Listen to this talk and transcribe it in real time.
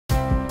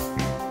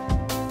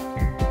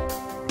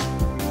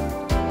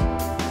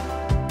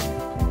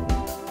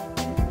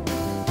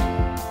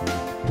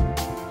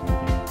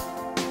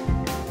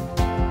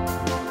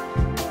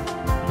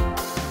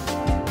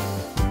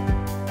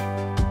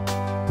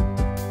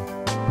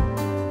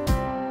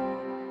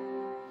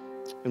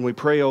And we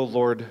pray, O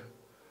Lord,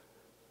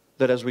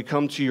 that as we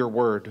come to your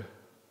word,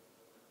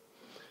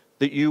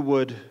 that you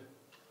would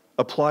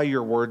apply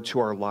your word to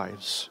our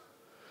lives,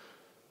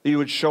 that you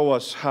would show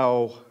us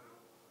how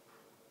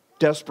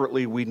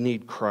desperately we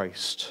need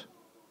Christ.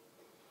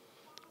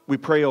 We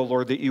pray, O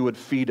Lord, that you would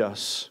feed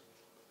us.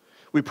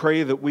 We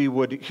pray that we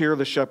would hear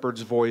the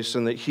shepherd's voice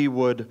and that he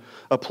would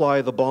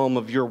apply the balm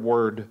of your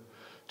word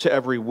to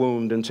every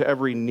wound and to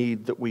every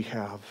need that we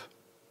have.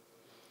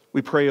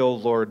 We pray, O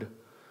Lord,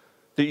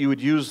 that you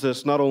would use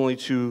this not only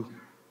to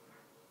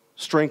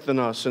strengthen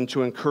us and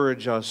to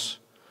encourage us,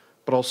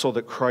 but also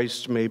that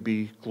Christ may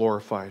be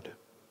glorified.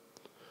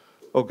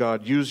 O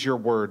God, use your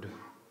word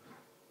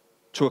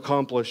to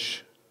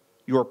accomplish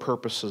your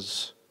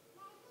purposes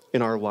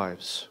in our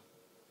lives.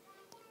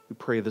 We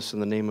pray this in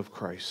the name of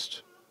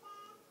Christ.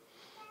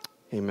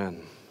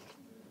 Amen.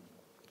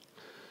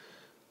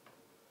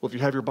 Well, if you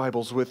have your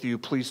Bibles with you,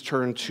 please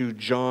turn to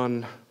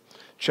John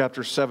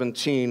chapter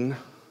 17.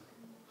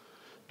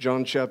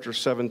 John chapter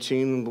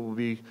 17, we'll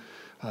be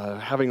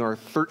having our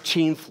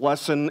 13th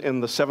lesson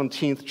in the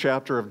 17th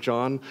chapter of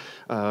John.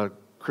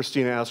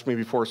 Christina asked me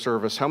before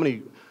service, how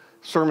many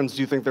sermons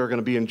do you think there are going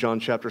to be in John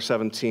chapter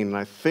 17? And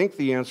I think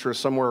the answer is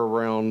somewhere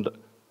around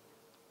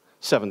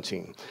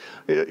 17.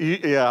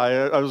 Yeah,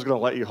 I was going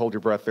to let you hold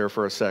your breath there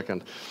for a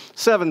second.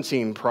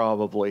 17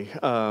 probably.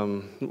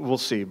 We'll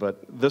see,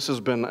 but this has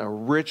been a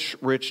rich,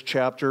 rich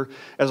chapter.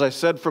 As I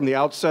said from the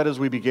outset as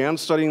we began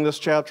studying this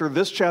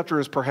chapter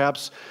is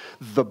perhaps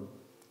the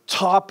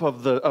top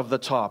of the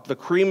top, the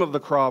cream of the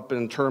crop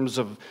in terms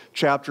of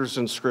chapters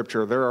in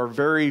Scripture. There are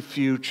very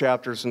few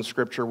chapters in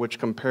Scripture which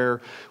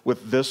compare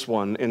with this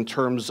one in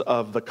terms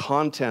of the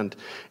content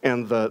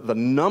and the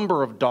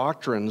number of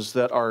doctrines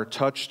that are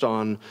touched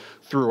on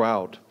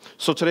throughout.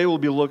 So today we'll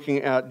be looking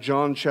at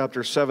John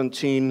chapter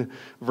 17,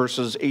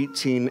 verses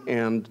 18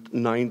 and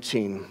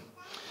 19.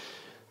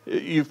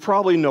 You've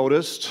probably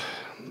noticed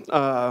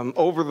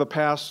over the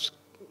past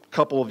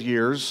couple of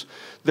years,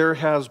 there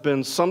has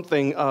been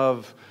something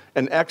of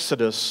an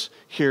exodus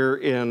here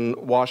in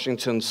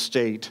Washington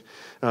State,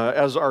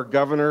 as our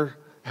governor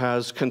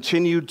has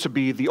continued to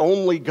be the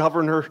only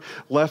governor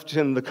left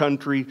in the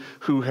country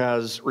who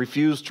has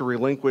refused to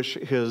relinquish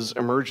his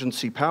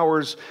emergency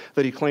powers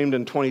that he claimed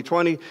in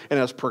 2020, and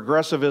as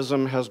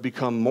progressivism has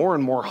become more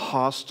and more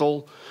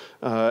hostile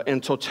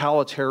and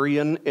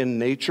totalitarian in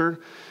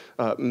nature,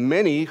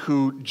 many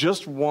who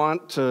just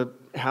want to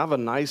have a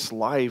nice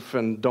life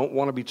and don't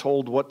want to be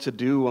told what to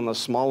do on the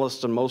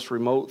smallest and most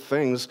remote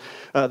things,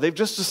 they've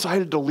just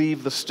decided to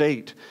leave the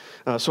state.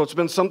 So it's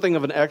been something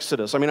of an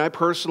exodus. I mean, I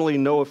personally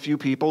know a few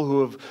people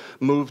who have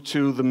moved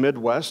to the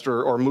Midwest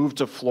or moved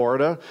to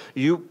Florida.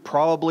 You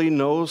probably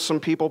know some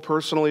people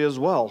personally as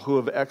well who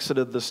have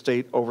exited the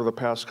state over the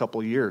past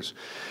couple of years.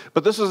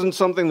 But this isn't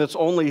something that's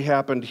only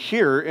happened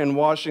here in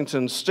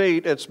Washington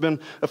State. It's been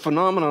a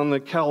phenomenon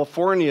that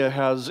California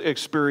has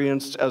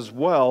experienced as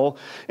well.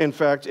 In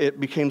fact, it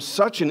became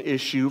such an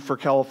issue for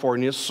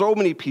California. So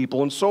many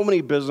people and so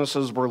many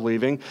businesses were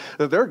leaving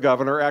that their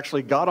governor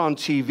actually got on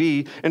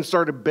TV and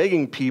started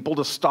begging people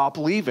to stop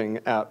leaving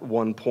at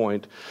one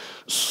point.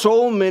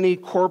 So many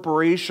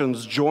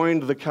corporations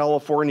joined the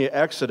California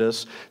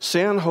exodus.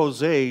 San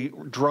Jose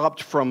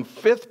dropped from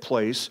 5th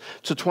place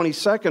to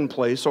 22nd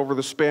place over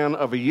the span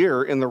of a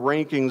year in the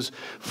rankings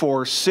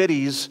for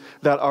cities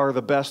that are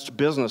the best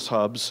business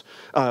hubs,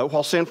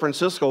 while San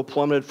Francisco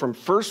plummeted from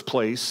 1st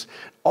place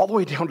all the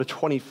way down to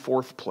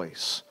 24th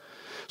place.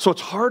 So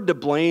it's hard to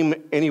blame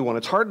anyone.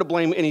 It's hard to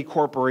blame any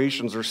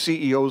corporations or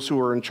CEOs who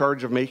are in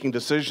charge of making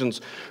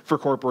decisions for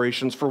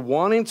corporations for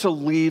wanting to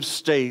leave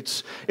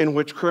states in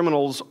which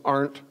criminals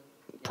aren't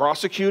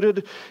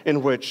prosecuted,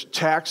 in which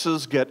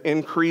taxes get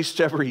increased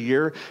every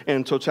year,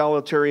 and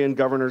totalitarian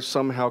governors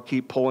somehow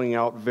keep pulling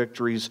out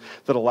victories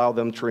that allow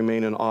them to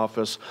remain in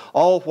office,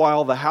 all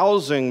while the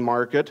housing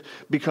market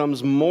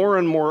becomes more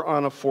and more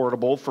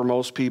unaffordable for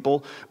most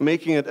people,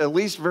 making it at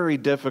least very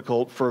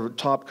difficult for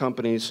top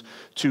companies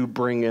to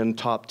bring in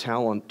top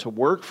talent to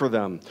work for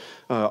them.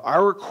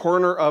 Our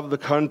corner of the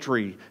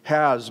country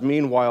has,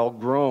 meanwhile,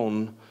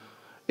 grown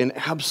in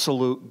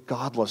absolute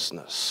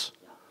godlessness,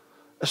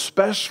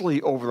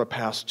 especially over the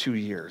past 2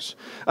 years.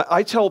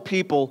 I tell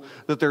people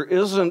that there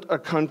isn't a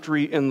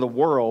country in the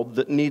world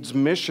that needs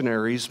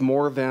missionaries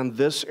more than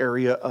this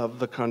area of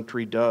the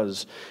country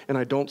does. And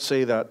I don't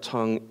say that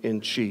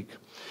tongue-in-cheek.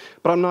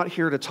 But I'm not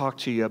here to talk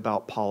to you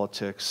about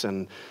politics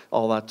and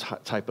all that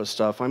type of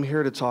stuff. I'm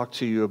here to talk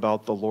to you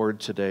about the Lord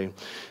today.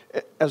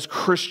 As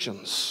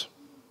Christians,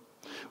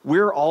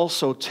 we're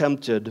also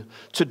tempted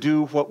to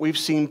do what we've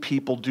seen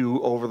people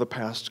do over the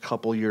past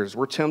couple years.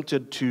 We're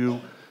tempted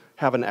to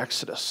have an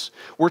exodus.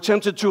 We're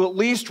tempted to at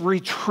least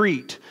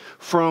retreat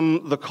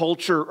from the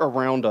culture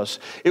around us.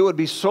 It would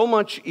be so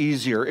much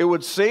easier. It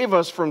would save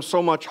us from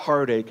so much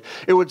heartache.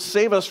 It would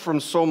save us from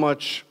so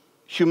much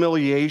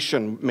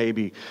humiliation,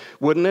 maybe,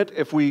 wouldn't it,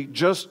 if we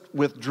just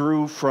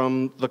withdrew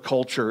from the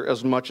culture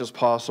as much as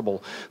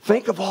possible?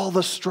 Think of all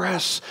the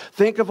stress,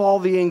 think of all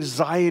the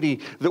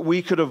anxiety that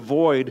we could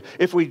avoid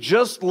if we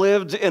just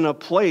lived in a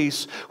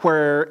place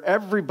where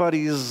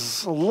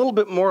everybody's a little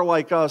bit more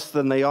like us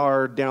than they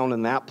are down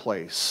in that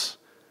place.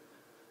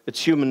 It's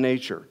human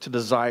nature to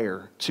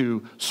desire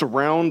to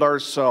surround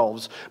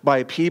ourselves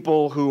by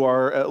people who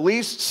are at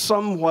least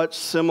somewhat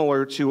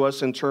similar to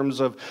us in terms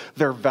of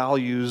their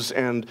values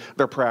and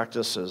their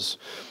practices.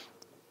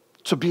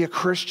 To be a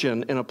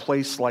Christian in a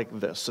place like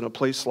this, in a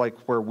place like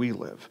where we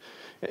live,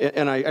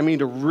 and I mean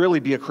to really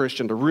be a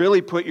Christian, to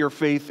really put your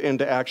faith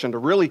into action, to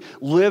really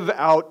live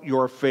out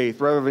your faith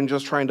rather than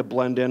just trying to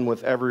blend in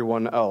with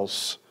everyone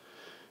else.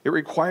 It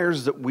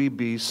requires that we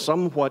be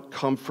somewhat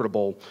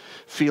comfortable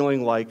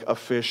feeling like a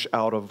fish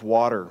out of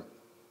water.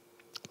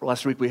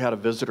 Last week we had a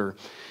visitor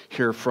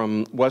here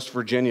from West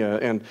Virginia,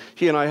 and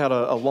he and I had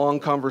a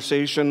long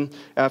conversation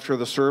after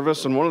the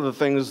service, and one of the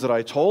things that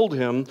I told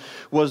him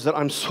was that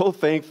I'm so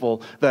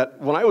thankful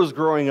that when I was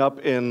growing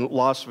up in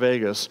Las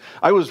Vegas,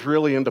 I was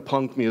really into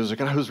punk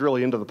music, and I was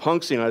really into the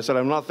punk scene. I said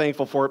I'm not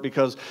thankful for it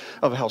because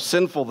of how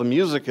sinful the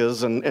music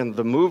is and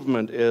the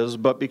movement is,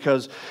 but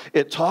because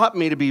it taught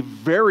me to be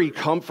very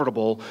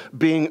comfortable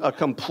being a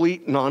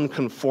complete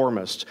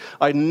nonconformist.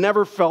 I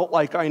never felt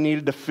like I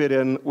needed to fit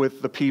in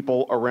with the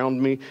people around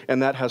me,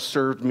 and that has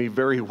served me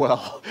very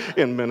well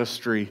in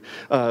ministry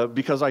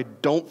because I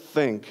don't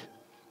think,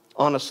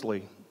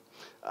 honestly,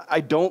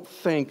 I don't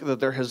think that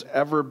there has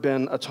ever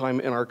been a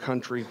time in our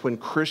country when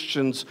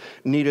Christians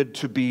needed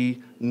to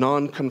be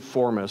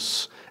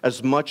nonconformists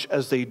as much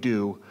as they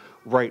do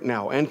right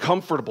now, and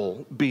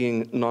comfortable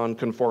being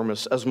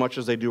nonconformists as much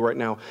as they do right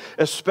now,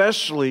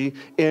 especially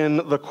in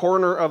the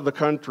corner of the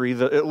country,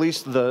 at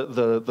least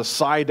the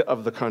side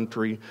of the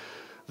country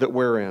that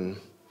we're in.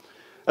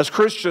 As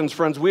Christians,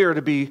 friends, we are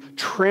to be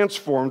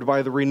transformed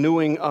by the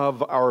renewing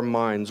of our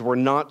minds. We're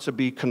not to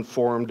be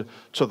conformed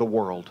to the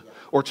world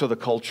or to the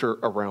culture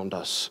around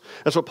us.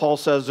 That's what Paul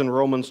says in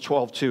Romans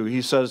 12:2.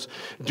 He says,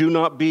 "Do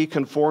not be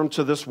conformed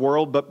to this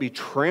world, but be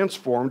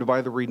transformed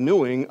by the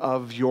renewing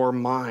of your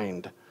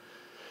mind."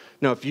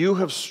 Now, if you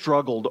have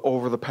struggled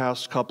over the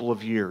past couple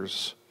of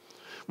years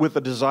with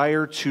a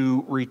desire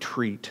to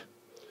retreat,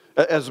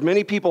 as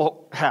many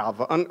people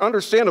have,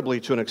 understandably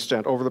to an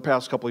extent, over the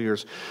past couple of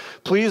years,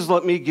 please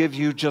let me give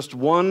you just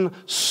one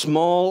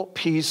small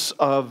piece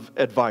of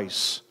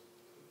advice.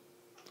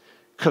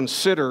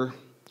 Consider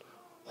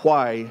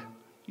why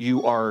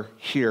you are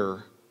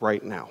here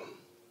right now.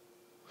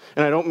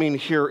 And I don't mean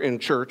here in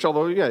church,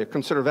 although, yeah,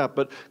 consider that,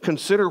 but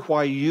consider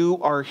why you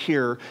are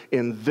here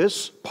in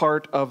this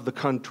part of the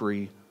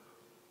country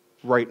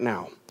right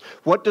now.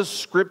 What does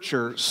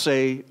Scripture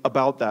say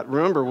about that?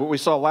 Remember, what we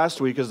saw last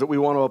week is that we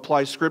want to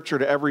apply Scripture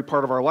to every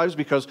part of our lives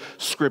because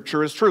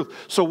Scripture is truth.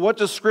 So what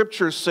does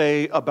Scripture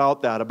say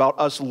about that, about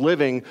us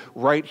living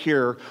right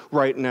here,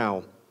 right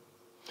now?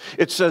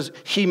 It says,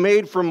 "He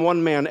made from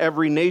one man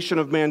every nation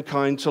of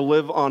mankind to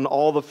live on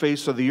all the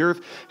face of the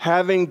earth,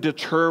 having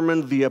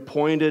determined the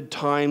appointed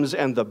times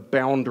and the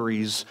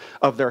boundaries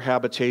of their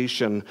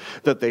habitation,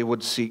 that they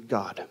would seek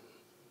God."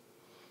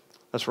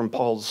 That's from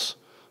Paul's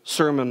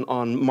sermon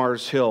on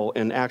Mars Hill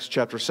in Acts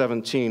chapter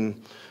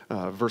 17,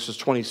 verses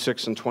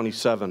 26 and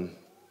 27.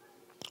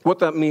 What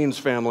that means,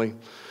 family,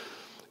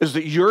 is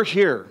that you're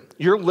here,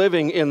 you're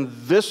living in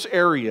this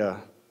area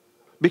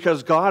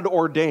because God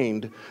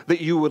ordained that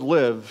you would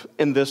live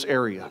in this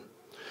area.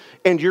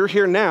 And you're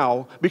here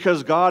now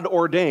because God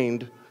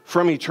ordained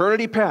from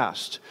eternity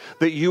past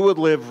that you would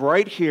live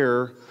right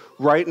here,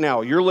 right now.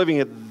 You're living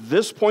at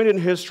this point in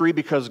history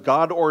because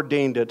God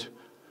ordained it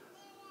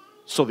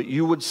so that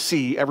you would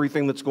see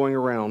everything that's going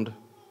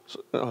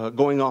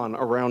on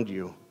around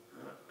you.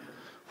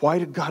 Why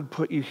did God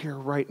put you here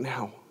right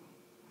now?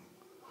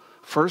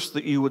 First,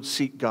 that you would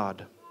seek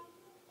God,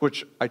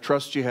 which I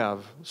trust you have,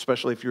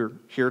 especially if you're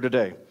here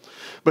today.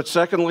 But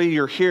secondly,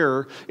 you're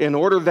here in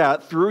order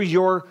that through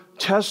your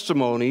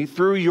testimony,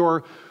 through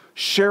your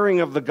sharing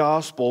of the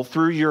gospel,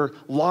 through your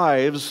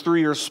lives, through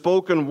your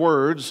spoken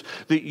words,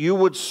 that you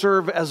would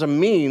serve as a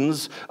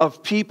means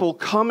of people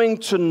coming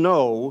to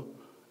know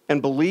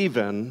and believe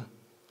in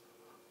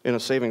a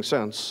saving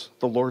sense,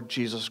 the Lord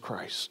Jesus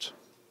Christ.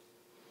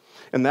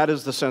 And that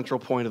is the central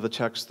point of the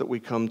text that we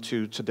come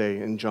to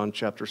today in John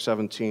chapter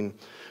 17,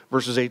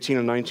 verses 18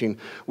 and 19.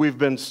 We've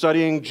been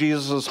studying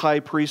Jesus' high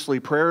priestly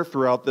prayer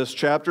throughout this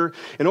chapter,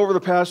 and over the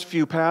past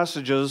few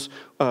passages,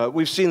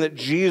 we've seen that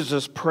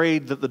Jesus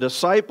prayed that the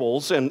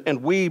disciples,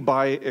 and we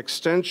by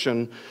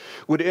extension,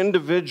 would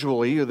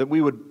individually, that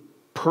we would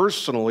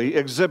personally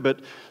exhibit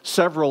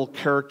several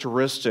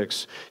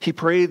characteristics. He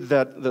prayed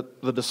that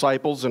the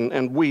disciples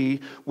and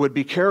we would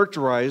be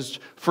characterized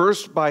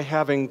first by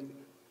having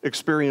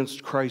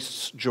experienced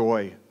Christ's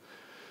joy.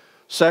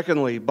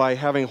 Secondly, by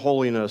having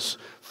holiness.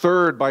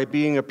 Third, by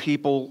being a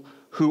people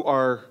who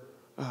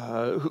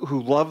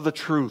love the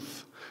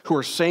truth, who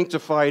are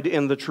sanctified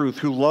in the truth,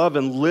 who love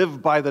and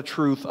live by the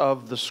truth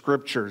of the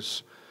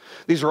Scriptures.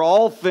 These are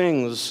all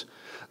things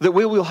that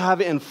we will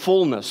have in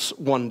fullness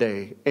one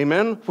day.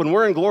 Amen? When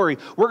we're in glory,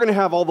 we're going to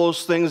have all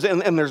those things,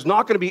 and there's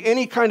not going to be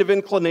any kind of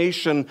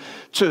inclination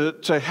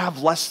to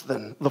have less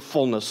than the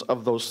fullness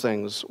of those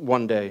things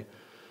one day.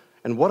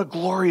 And what a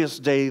glorious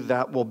day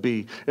that will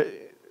be.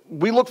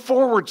 We look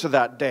forward to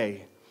that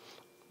day.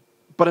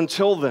 But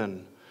until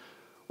then,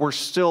 we're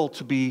still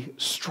to be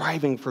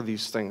striving for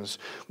these things.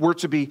 We're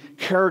to be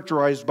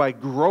characterized by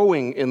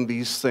growing in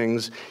these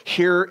things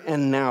here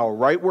and now,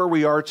 right where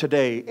we are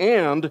today.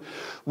 And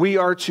we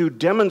are to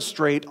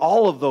demonstrate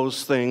all of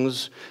those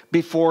things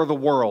before the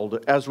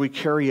world as we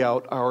carry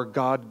out our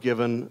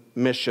God-given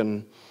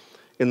mission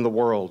in the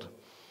world.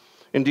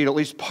 Indeed, at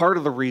least part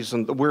of the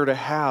reason that we're to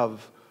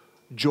have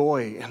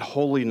joy and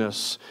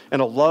holiness and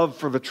a love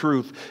for the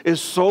truth is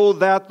so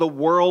that the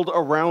world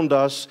around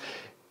us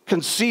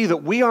can see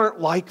that we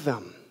aren't like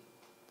them.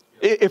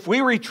 If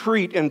we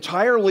retreat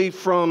entirely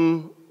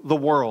from the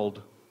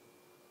world,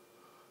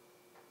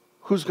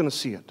 who's going to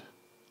see it?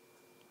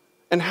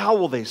 And how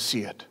will they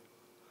see it?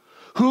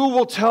 Who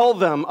will tell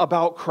them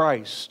about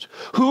Christ?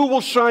 Who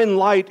will shine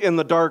light in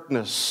the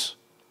darkness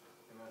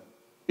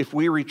if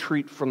we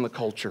retreat from the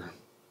culture?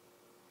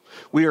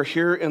 We are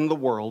here in the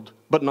world,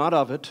 but not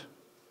of it,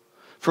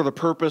 for the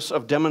purpose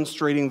of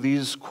demonstrating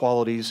these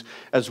qualities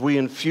as we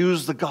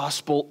infuse the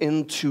gospel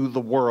into the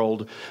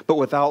world, but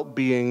without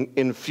being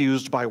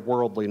infused by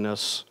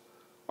worldliness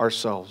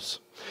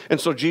ourselves.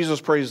 And so Jesus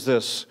prays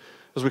this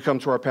as we come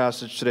to our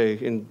passage today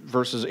in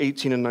verses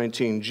 18 and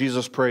 19.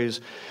 Jesus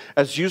prays,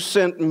 "As you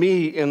sent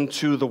me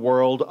into the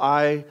world,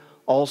 I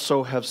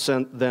also have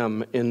sent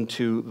them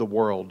into the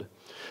world.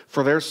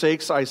 For their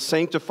sakes I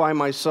sanctify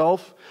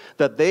myself,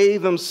 that they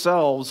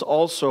themselves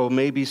also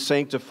may be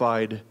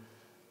sanctified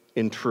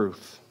in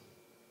truth."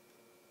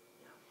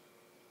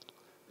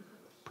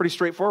 Pretty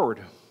straightforward.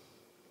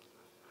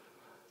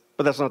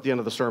 But that's not the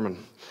end of the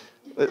sermon.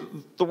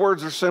 The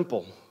words are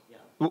simple.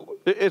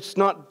 It's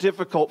not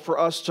difficult for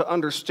us to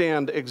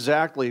understand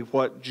exactly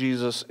what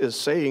Jesus is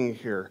saying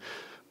here,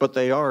 but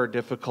they are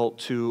difficult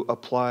to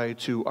apply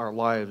to our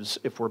lives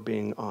if we're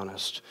being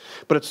honest.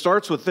 But it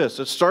starts with this.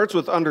 It starts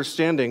with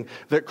understanding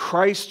that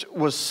Christ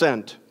was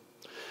sent.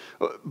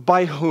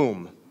 By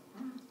whom?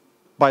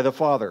 By the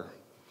Father.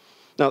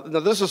 Now,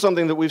 this is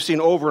something that we've seen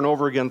over and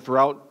over again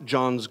throughout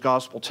John's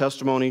gospel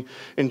testimony.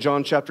 In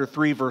John chapter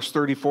 3, verse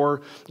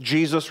 34,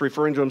 Jesus,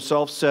 referring to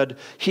himself, said,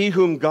 "He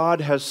whom God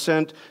has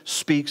sent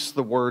speaks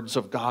the words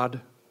of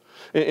God."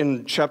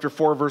 In chapter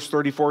 4, verse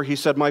 34, he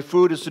said, "My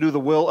food is to do the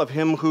will of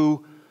him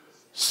who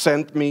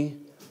sent me."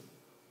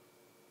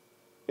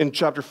 In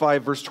chapter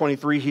 5, verse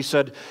 23, he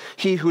said,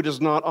 "He who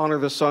does not honor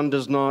the Son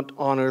does not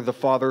honor the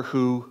Father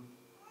who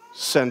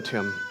sent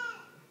him."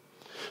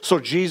 So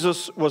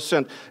Jesus was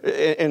sent,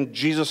 and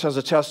Jesus has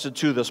attested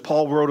to this.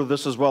 Paul wrote of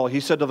this as well.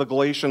 He said to the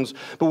Galatians,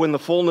 "But when the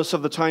fullness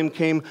of the time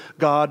came,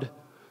 God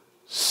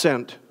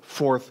sent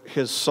forth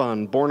his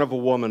Son, born of a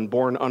woman,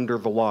 born under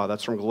the law."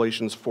 That's from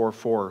Galatians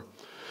 4:4.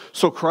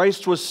 So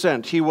Christ was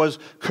sent. He was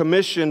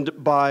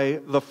commissioned by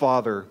the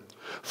Father.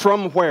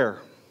 From where?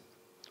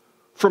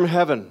 From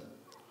heaven,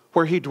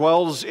 where he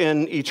dwells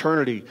in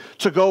eternity.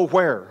 To go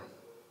where?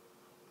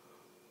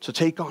 To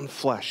take on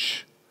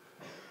flesh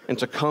and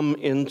to come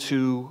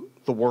into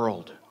the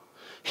world.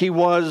 He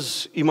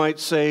was, you might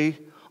say,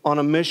 on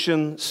a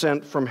mission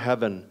sent from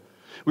heaven.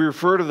 We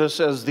refer to this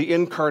as the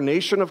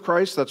incarnation of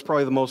Christ. That's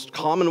probably the most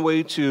common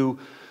way to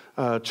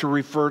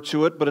refer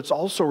to it, but it's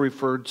also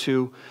referred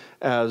to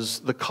as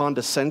the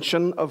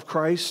condescension of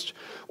Christ,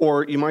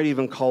 or you might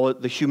even call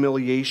it the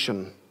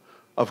humiliation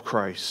of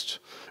Christ.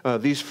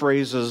 These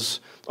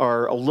phrases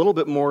are a little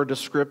bit more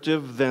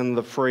descriptive than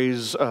the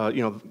phrase,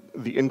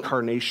 the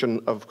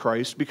incarnation of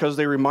Christ, because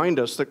they remind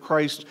us that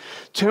Christ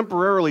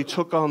temporarily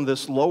took on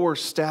this lower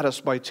status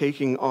by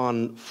taking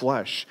on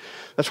flesh.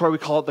 That's why we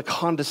call it the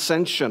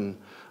condescension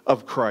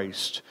of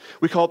Christ.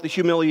 We call it the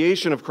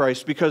humiliation of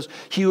Christ because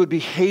he would be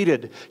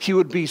hated, he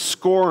would be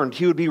scorned,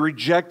 he would be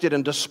rejected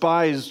and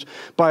despised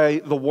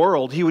by the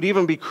world. He would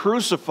even be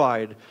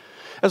crucified.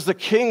 As the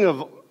King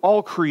of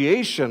all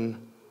creation,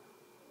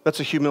 that's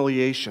a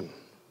humiliation.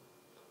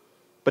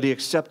 But he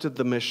accepted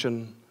the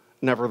mission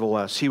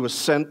nevertheless. He was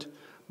sent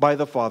by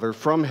the Father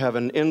from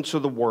heaven into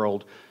the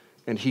world,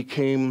 and he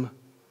came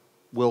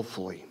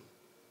willfully.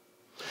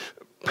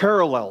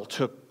 Parallel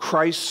to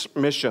Christ's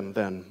mission,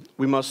 then,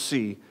 we must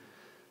see,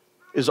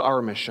 is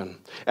our mission.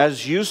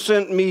 As you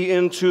sent me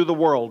into the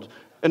world,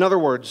 in other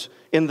words,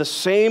 in the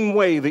same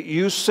way that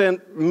you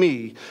sent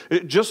me,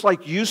 just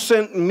like you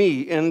sent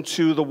me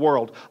into the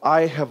world,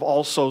 I have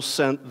also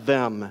sent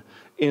them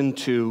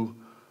into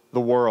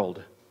the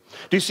world.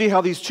 Do you see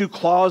how these two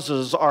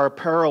clauses are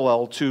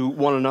parallel to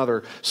one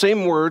another?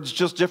 Same words,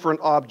 just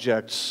different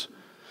objects.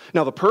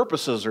 Now, the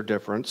purposes are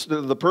different.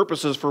 The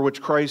purposes for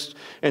which Christ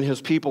and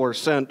his people are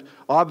sent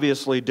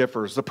obviously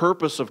differs. The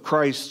purpose of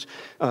Christ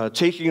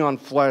taking on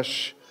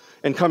flesh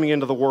and coming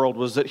into the world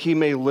was that he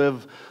may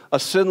live a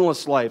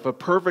sinless life, a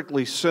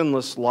perfectly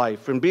sinless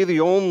life, and be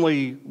the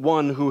only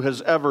one who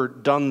has ever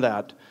done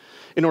that.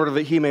 in order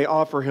that he may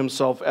offer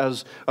himself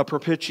as a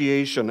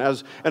propitiation,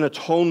 as an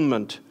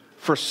atonement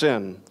for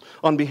sin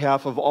on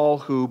behalf of all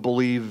who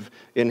believe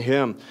in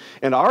him.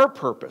 And our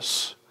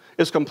purpose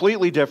is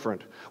completely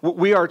different.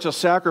 We are to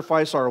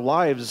sacrifice our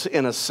lives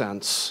in a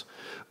sense,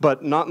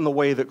 but not in the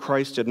way that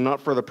Christ did,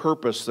 not for the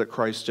purpose that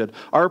Christ did.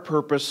 Our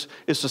purpose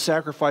is to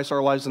sacrifice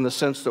our lives in the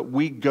sense that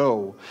we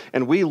go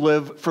and we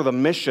live for the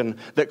mission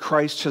that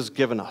Christ has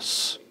given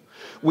us.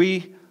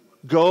 We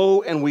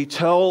go and we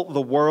tell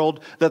the world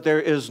that there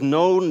is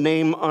no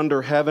name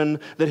under heaven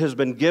that has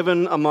been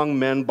given among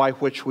men by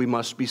which we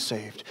must be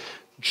saved.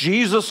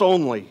 Jesus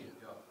only.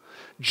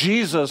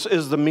 Jesus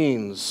is the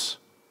means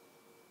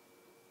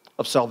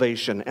of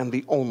salvation and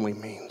the only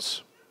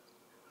means.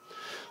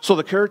 So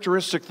the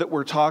characteristic that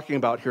we're talking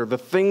about here, the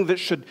thing that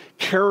should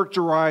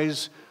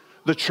characterize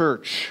the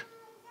church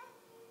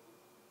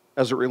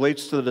as it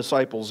relates to the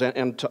disciples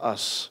and to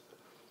us,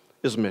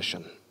 is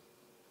mission.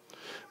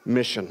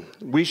 Mission.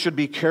 We should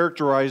be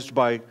characterized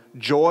by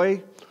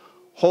joy,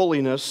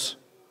 holiness,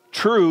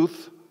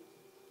 truth,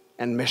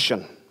 and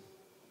mission.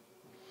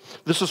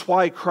 This is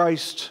why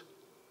Christ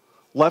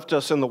left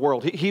us in the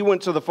world. He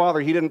went to the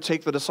Father. He didn't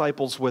take the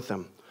disciples with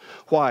him.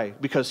 Why?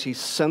 Because he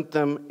sent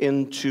them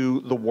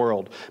into the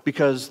world.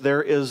 Because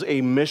there is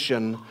a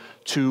mission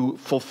to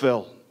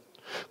fulfill.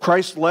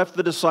 Christ left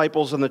the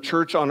disciples and the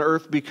church on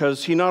earth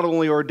because he not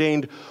only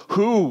ordained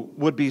who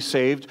would be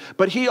saved,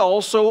 but he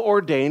also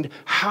ordained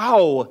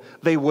how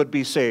they would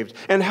be saved.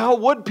 And how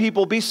would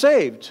people be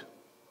saved?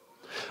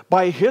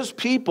 By his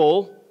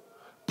people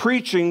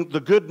preaching the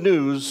good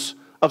news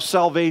of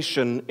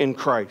salvation in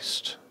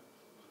Christ.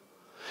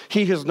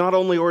 He has not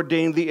only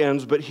ordained the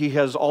ends, but he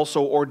has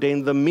also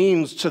ordained the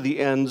means to the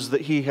ends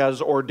that he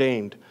has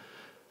ordained.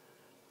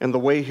 And the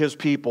way his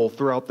people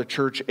throughout the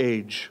church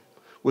age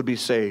would be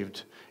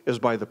saved is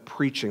by the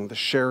preaching, the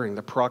sharing,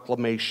 the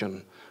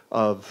proclamation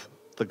of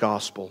the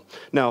gospel.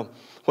 Now,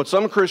 what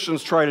some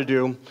Christians try to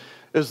do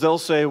is they'll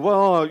say,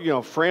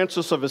 well,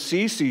 Francis of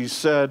Assisi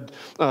said,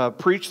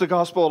 preach the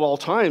gospel at all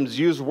times,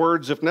 use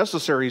words if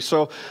necessary,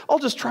 so I'll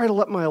just try to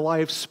let my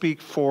life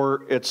speak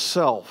for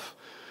itself,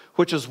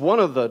 which is one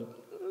of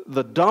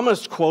the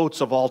dumbest quotes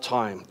of all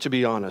time, to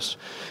be honest.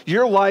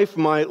 Your life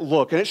might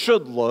look, and it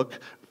should look,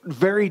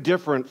 very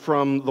different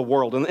from the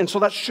world. And so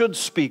that should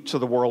speak to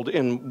the world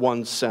in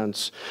one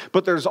sense.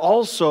 But there's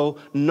also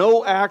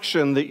no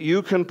action that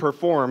you can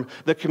perform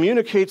that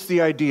communicates the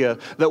idea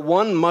that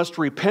one must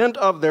repent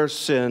of their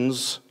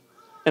sins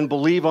and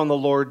believe on the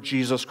Lord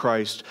Jesus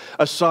Christ,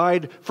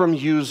 aside from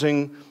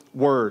using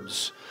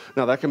words.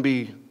 Now, that can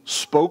be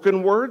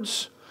spoken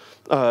words.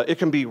 It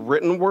can be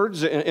written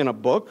words in a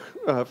book,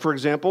 for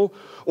example,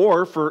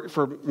 or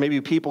for maybe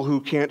people who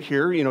can't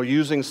hear,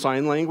 using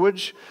sign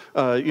language.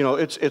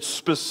 It's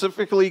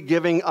specifically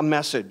giving a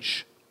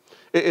message.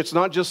 It's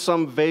not just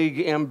some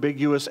vague,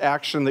 ambiguous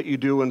action that you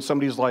do when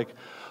somebody's like,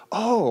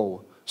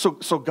 oh, so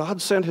God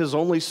sent his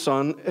only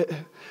son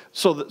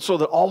so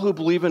that all who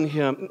believe in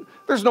him,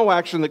 there's no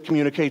action that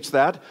communicates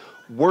that.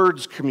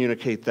 Words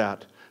communicate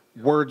that.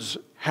 Words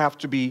have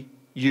to be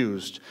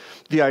used.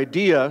 The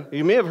idea,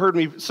 you may have heard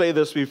me say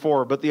this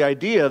before, but the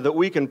idea that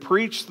we can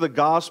preach the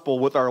gospel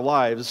with our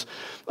lives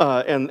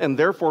and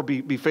therefore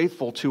be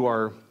faithful to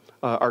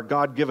our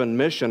God-given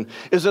mission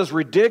is as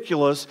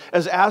ridiculous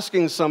as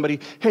asking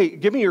somebody, hey,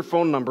 give me your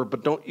phone number,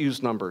 but don't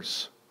use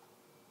numbers.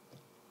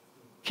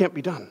 Can't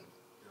be done.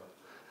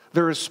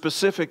 There is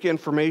specific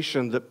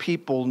information that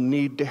people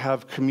need to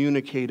have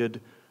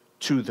communicated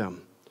to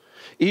them.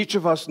 Each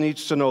of us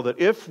needs to know that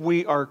if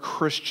we are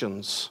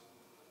Christians,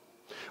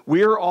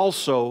 we are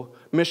also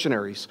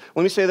missionaries.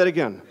 Let me say that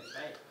again.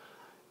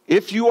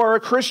 If you are a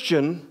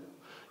Christian,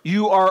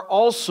 you are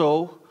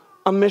also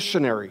a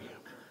missionary.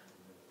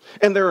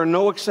 And there are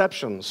no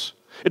exceptions.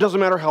 It doesn't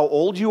matter how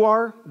old you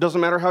are. It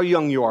doesn't matter how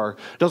young you are.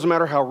 It doesn't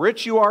matter how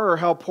rich you are or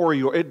how poor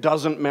you are. It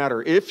doesn't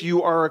matter. If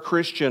you are a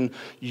Christian,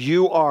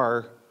 you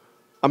are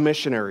a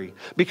missionary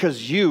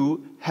because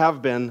you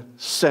have been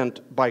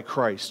sent by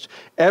Christ.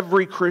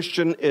 Every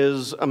Christian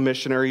is a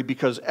missionary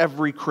because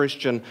every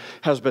Christian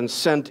has been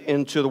sent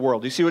into the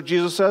world. Do you see what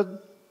Jesus said?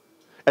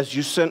 As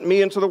you sent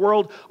me into the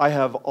world, I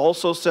have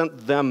also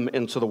sent them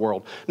into the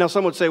world. Now,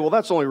 some would say, well,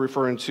 that's only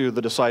referring to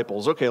the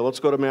disciples. Okay,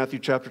 let's go to Matthew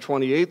chapter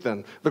 28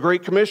 then. The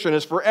Great Commission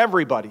is for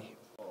everybody.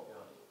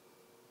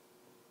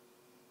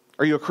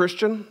 Are you a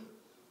Christian?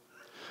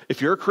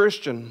 If you're a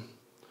Christian,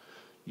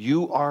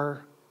 you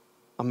are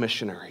a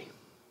missionary.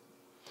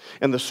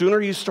 And the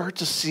sooner you start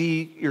to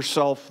see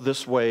yourself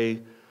this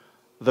way,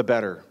 the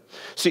better.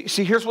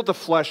 See, here's what the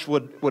flesh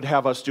would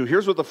have us do.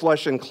 Here's what the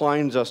flesh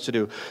inclines us to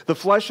do. The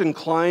flesh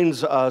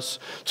inclines us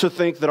to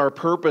think that our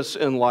purpose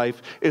in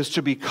life is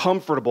to be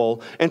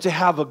comfortable and to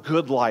have a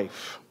good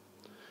life.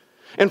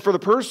 And for the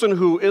person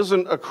who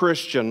isn't a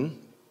Christian,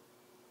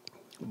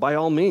 by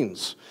all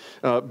means,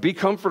 be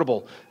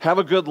comfortable, have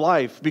a good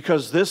life,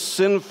 because this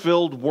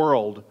sin-filled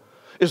world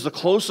is the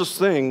closest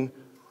thing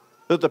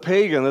that the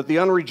pagan, that the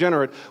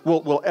unregenerate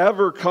will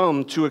ever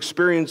come to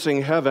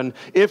experiencing heaven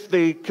if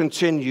they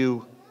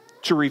continue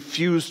to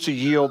refuse to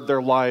yield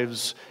their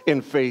lives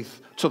in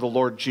faith to the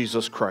Lord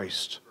Jesus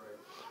Christ.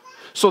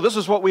 So this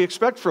is what we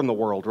expect from the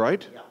world,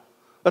 right?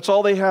 That's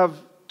all they have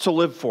to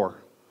live for.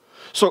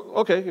 So,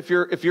 okay, if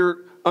you're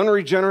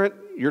unregenerate,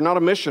 you're not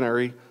a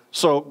missionary,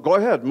 so go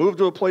ahead, move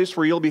to a place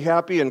where you'll be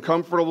happy and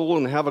comfortable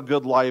and have a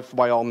good life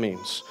by all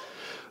means.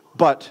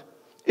 But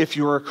if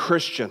you're a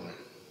Christian,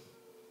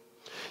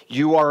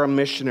 you are a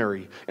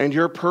missionary, and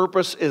your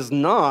purpose is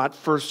not,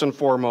 first and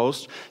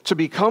foremost, to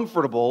be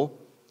comfortable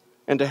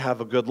and to have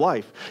a good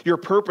life. Your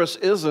purpose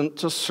isn't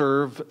to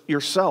serve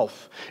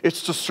yourself.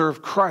 It's to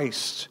serve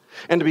Christ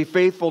and to be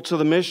faithful to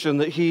the mission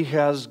that He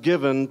has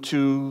given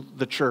to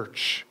the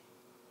church.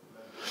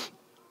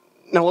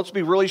 Now, let's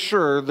be really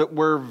sure that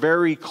we're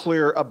very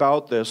clear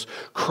about this.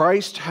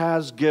 Christ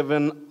has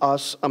given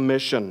us a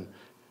mission,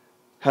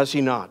 has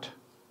He not?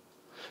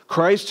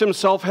 Christ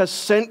Himself has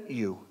sent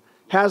you,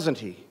 hasn't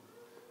He?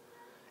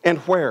 And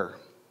where?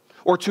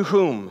 Or to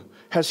whom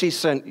has He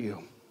sent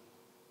you?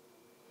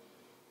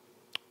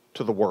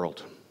 To the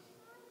world.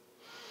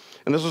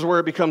 And this is where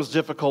it becomes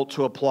difficult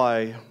to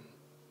apply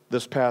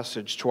this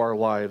passage to our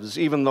lives,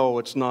 even though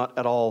it's not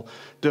at all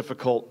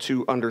difficult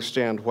to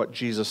understand what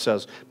Jesus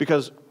says.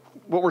 Because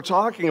what we're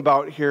talking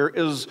about here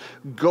is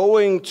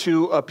going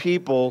to a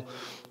people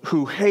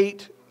who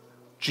hate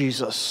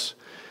Jesus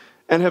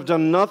and have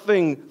done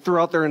nothing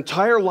throughout their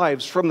entire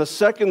lives from the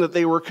second that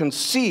they were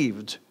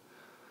conceived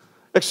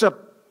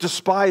except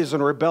despise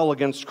and rebel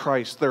against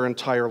Christ their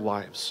entire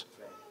lives.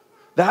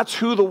 That's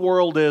who the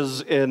world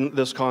is in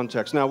this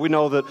context. Now, we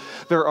know that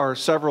there are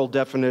several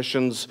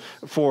definitions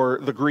for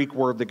the Greek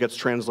word that gets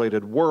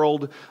translated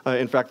world.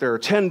 In fact, there are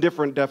 10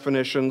 different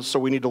definitions, so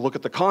we need to look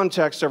at the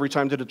context every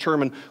time to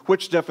determine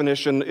which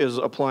definition is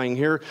applying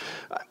here.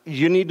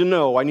 You need to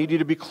know, I need you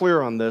to be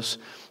clear on this,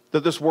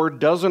 that this word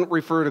doesn't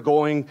refer to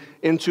going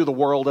into the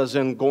world as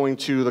in going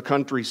to the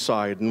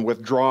countryside and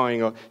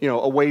withdrawing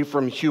away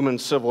from human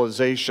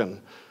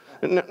civilization.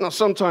 Now,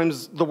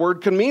 sometimes the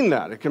word can mean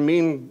that. It can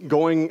mean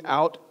going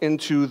out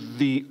into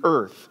the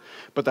earth.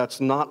 But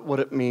that's not what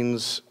it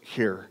means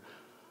here.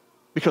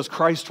 Because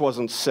Christ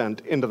wasn't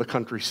sent into the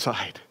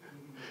countryside.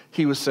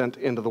 He was sent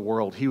into the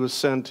world. He was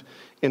sent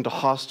into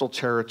hostile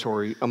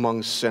territory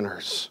among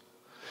sinners.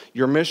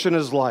 Your mission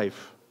is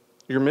life.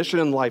 Your mission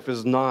in life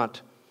is not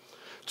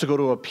to go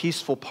to a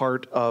peaceful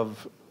part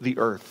of the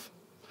earth.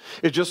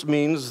 It just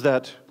means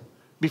that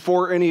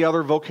before any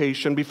other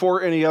vocation,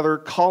 before any other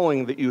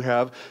calling that you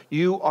have,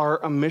 you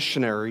are a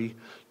missionary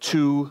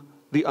to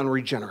the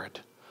unregenerate,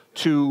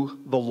 to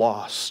the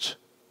lost.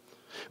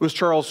 It was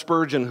Charles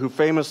Spurgeon who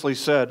famously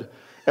said,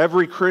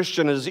 every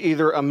Christian is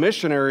either a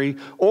missionary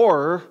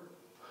or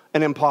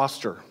an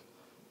imposter,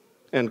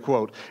 end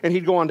quote. And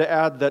he'd go on to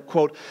add that,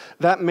 quote,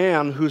 that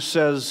man who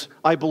says,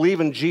 I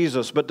believe in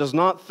Jesus, but does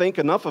not think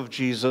enough of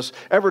Jesus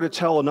ever to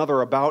tell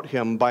another about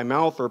him by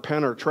mouth or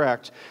pen or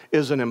tract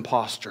is an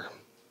imposter.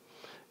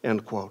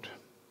 End quote.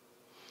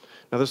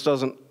 Now, this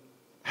doesn't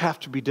have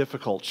to be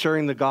difficult.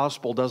 Sharing the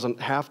gospel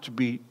doesn't have to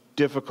be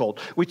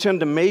difficult. We tend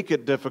to make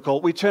it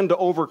difficult. We tend to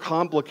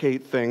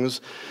overcomplicate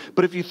things.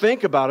 But if you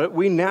think about it,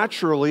 we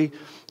naturally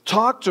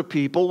talk to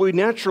people. We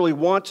naturally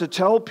want to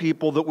tell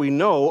people that we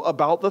know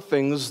about the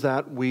things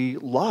that we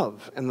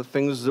love and the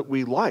things that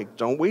we like,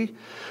 don't we?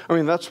 I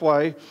mean, that's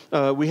why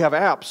we have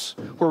apps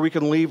where we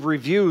can leave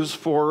reviews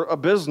for a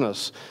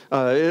business.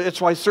 It's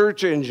why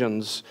search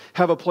engines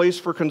have a place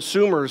for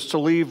consumers to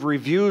leave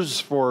reviews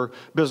for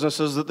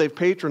businesses that they've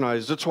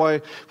patronized. It's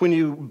why when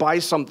you buy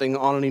something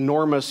on an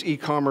enormous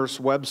e-commerce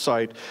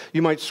website,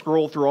 you might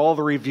scroll through all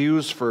the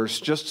reviews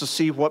first just to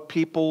see what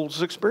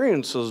people's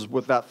experiences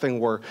with that thing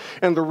were.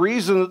 And the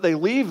reason that they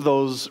leave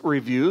those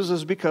reviews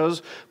is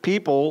because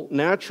people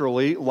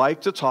naturally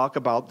like to talk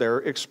about their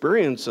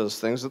experiences,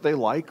 things that they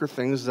like or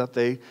things that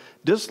they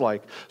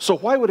dislike. So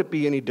why would it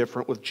be any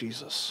different with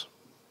Jesus?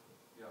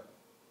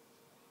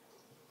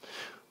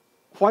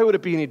 Why would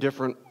it be any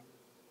different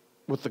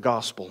with the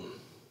gospel?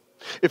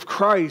 If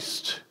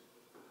Christ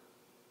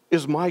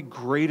is my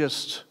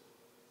greatest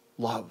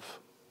love,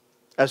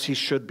 as he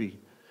should be,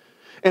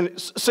 and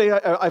say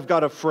I've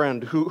got a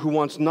friend who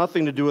wants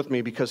nothing to do with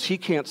me because he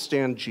can't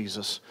stand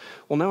Jesus.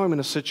 Well, now I'm in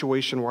a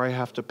situation where I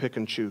have to pick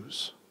and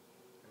choose.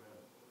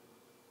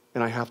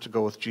 And I have to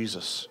go with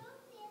Jesus.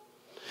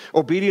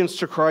 Obedience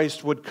to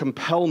Christ would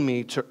compel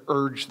me to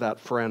urge that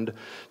friend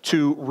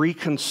to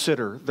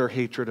reconsider their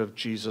hatred of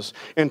Jesus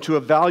and to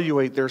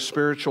evaluate their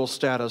spiritual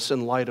status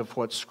in light of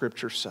what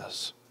Scripture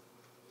says.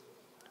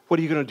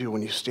 What are you going to do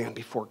when you stand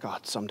before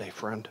God someday,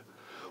 friend?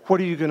 What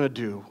are you going to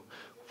do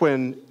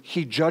when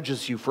he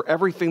judges you for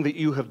everything that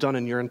you have done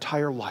in your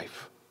entire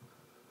life?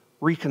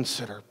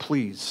 Reconsider,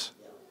 please.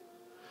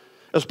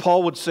 As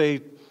Paul would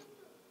say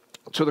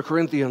to the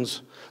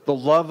Corinthians, the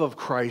love of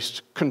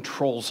Christ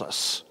controls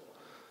us.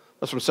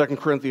 That's from 2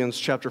 Corinthians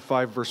chapter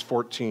 5, verse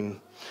 14.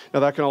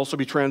 Now that can also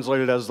be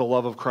translated as the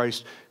love of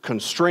Christ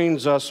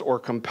constrains us or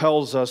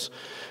compels us.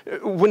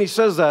 When he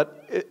says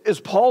that,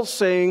 is Paul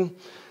saying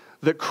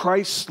that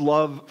Christ's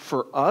love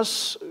for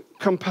us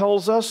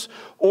compels us,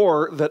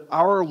 or that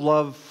our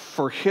love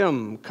for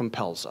him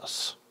compels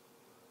us?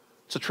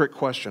 It's a trick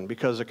question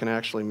because it can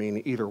actually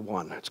mean either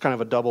one. It's kind of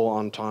a double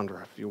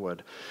entendre, if you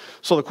would.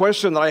 So the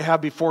question that I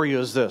have before you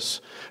is this: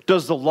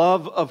 does the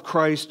love of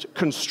Christ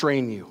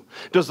constrain you?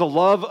 Does the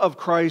love of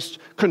Christ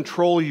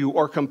control you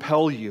or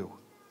compel you?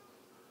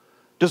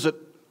 Does it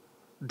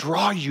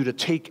draw you to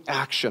take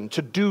action,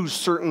 to do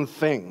certain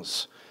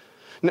things?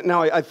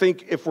 Now, I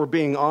think if we're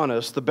being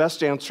honest, the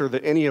best answer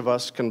that any of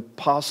us can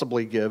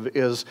possibly give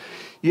is,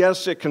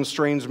 yes, it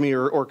constrains me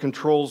or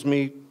controls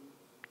me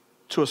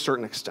to a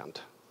certain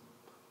extent.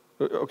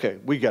 Okay,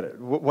 we get it.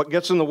 What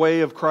gets in the way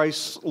of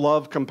Christ's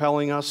love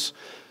compelling us?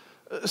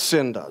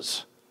 Sin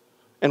does.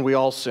 And we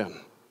all sin,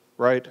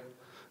 right?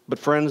 But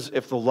friends,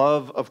 if the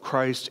love of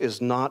Christ is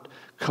not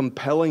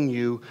compelling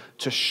you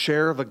to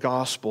share the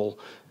gospel,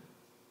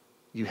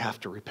 you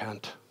have to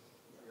repent.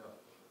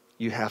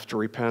 You have to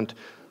repent.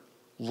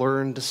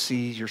 Learn to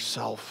see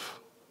yourself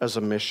as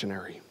a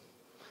missionary.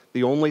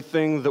 The only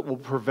thing that will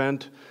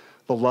prevent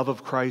the love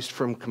of Christ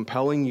from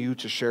compelling you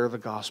to share the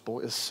gospel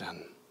is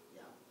sin.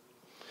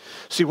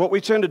 See, what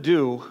we tend to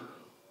do,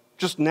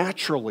 just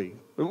naturally,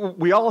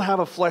 we all have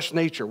a flesh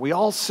nature. We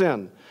all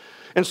sin.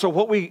 And so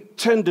what we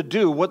tend to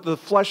do, what the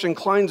flesh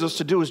inclines us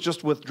to do, is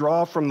just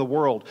withdraw from the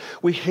world.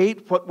 We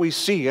hate what we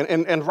see,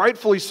 and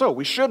rightfully so.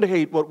 We should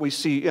hate what we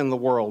see in the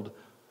world,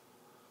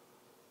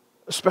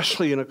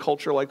 especially in a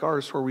culture like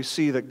ours where we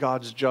see that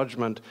God's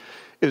judgment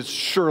is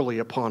surely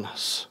upon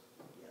us.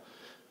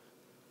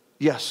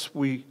 Yes,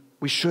 we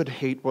should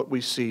hate what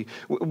we see.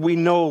 We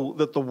know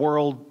that the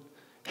world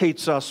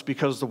hates us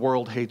because the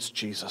world hates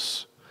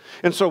Jesus.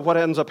 And so what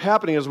ends up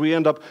happening is we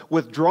end up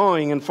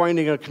withdrawing and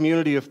finding a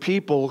community of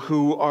people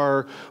who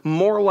are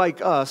more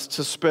like us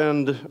to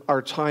spend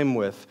our time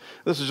with.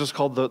 This is just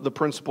called the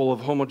principle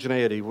of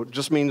homogeneity. It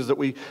just means that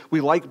we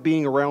like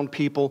being around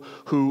people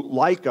who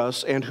like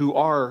us and who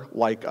are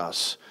like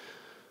us.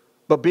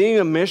 But being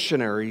a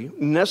missionary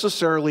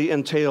necessarily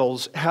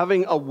entails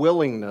having a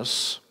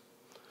willingness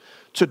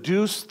to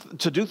do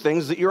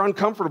things that you're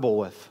uncomfortable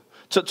with,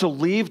 to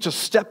leave, to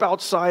step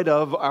outside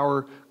of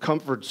our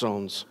comfort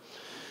zones.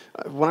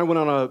 When I went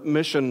on a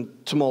mission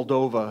to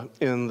Moldova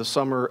in the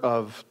summer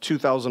of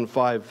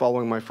 2005,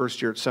 following my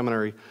first year at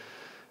seminary,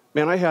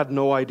 man, I had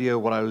no idea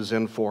what I was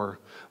in for.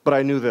 But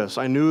I knew this.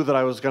 I knew that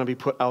I was going to be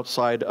put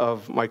outside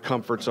of my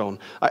comfort zone.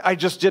 I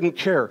just didn't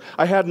care.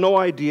 I had no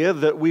idea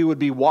that we would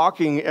be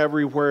walking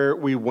everywhere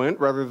we went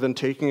rather than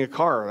taking a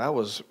car. That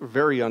was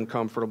very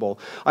uncomfortable.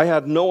 I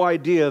had no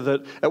idea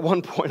that at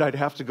one point I'd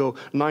have to go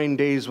 9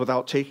 days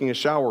without taking a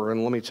shower.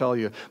 And let me tell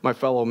you, my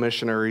fellow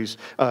missionaries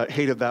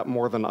hated that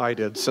more than I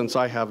did, since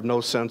I have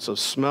no sense of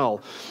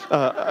smell.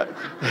 I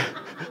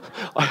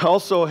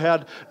also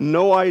had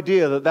no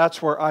idea that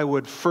that's where I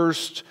would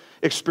first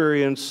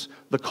experience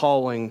the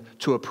calling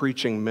to a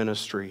preaching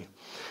ministry.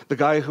 The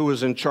guy who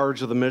was in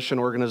charge of the mission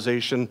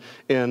organization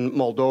in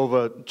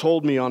Moldova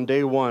told me on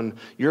day one,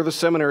 "You're the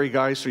seminary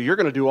guy, so you're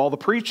going to do all the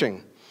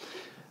preaching."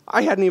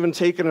 I hadn't even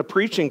taken a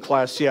preaching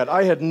class yet.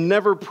 I had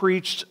never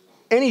preached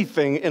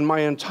anything in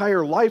my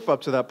entire life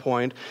up to that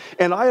point,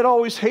 and I had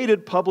always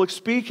hated public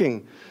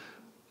speaking.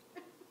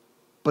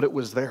 But it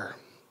was there,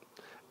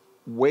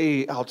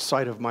 way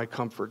outside of my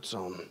comfort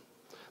zone,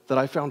 that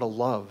I found a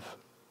love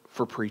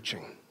for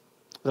preaching,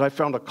 that I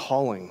found a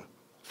calling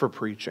for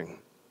preaching.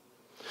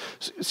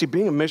 See,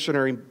 being a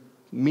missionary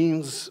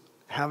means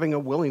having a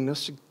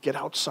willingness to get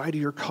outside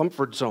of your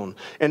comfort zone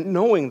and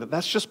knowing that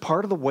that's just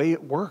part of the way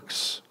it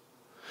works.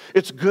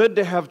 It's good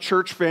to have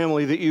church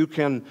family that you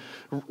can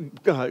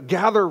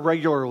gather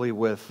regularly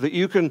with, that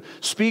you can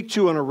speak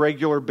to on a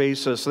regular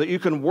basis, that you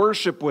can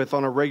worship with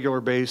on a regular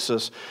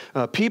basis,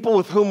 people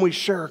with whom we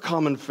share a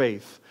common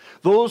faith.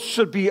 Those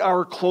should be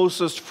our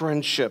closest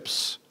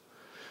friendships.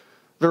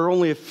 There are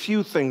only a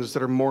few things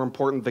that are more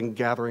important than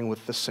gathering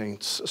with the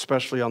saints,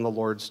 especially on the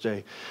Lord's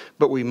Day.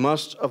 But we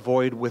must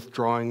avoid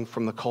withdrawing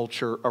from the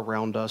culture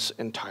around us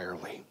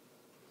entirely.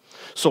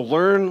 So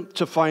learn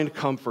to find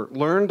comfort.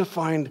 Learn to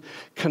find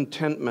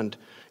contentment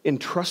in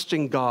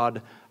trusting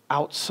God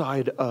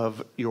outside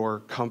of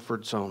your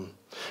comfort zone.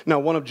 Now,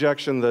 one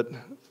objection that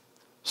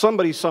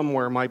somebody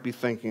somewhere might be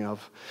thinking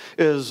of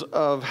is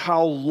of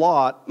how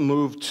Lot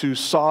moved to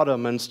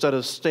Sodom instead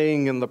of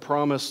staying in the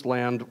promised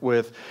land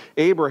with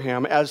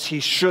Abraham as he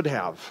should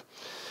have.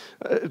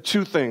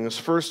 Two things.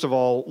 First of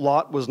all,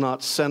 Lot was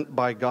not sent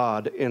by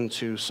God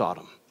into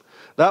Sodom.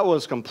 That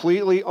was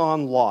completely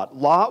on Lot.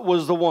 Lot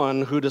was the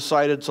one who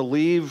decided to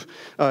leave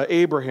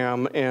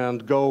Abraham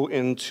and go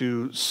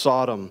into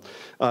Sodom.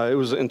 It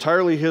was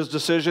entirely his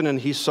decision, and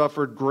he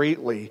suffered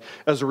greatly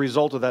as a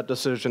result of that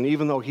decision,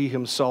 even though he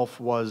himself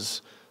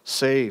was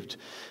saved.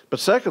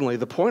 But secondly,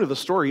 the point of the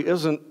story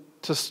isn't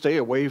to stay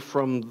away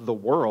from the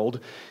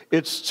world.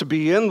 It's to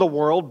be in the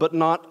world, but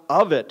not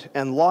of it.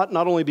 And Lot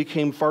not only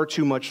became far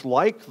too much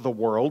like the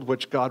world,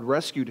 which God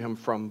rescued him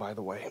from, by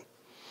the way,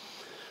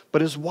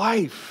 but his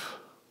wife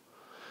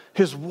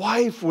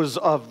was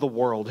of the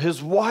world.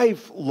 His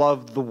wife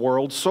loved the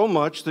world so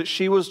much that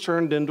she was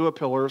turned into a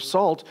pillar of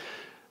salt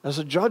as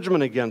a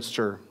judgment against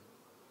her.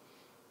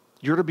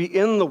 You're to be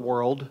in the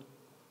world,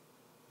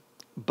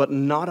 but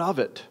not of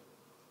it.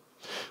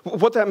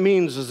 What that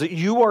means is that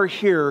you are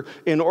here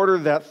in order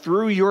that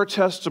through your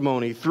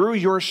testimony, through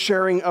your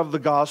sharing of the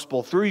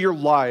gospel, through your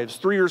lives,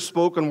 through your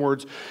spoken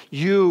words,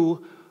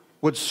 you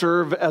would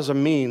serve as a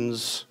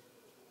means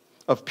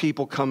of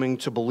people coming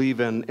to believe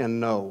in and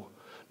know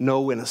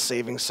in a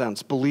saving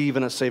sense, believe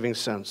in a saving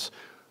sense,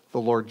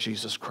 the Lord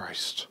Jesus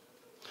Christ.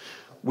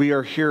 We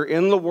are here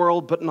in the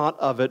world, but not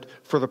of it,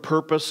 for the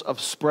purpose of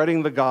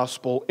spreading the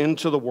gospel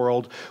into the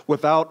world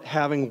without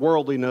having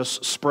worldliness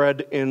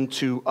spread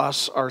into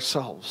us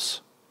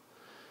ourselves.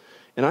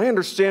 And I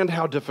understand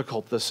how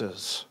difficult this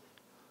is.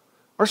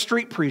 Our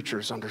street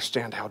preachers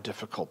understand how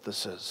difficult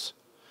this is.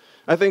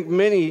 I think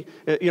many,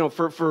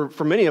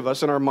 for many of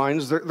us in our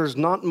minds, there's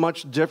not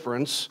much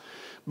difference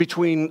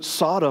between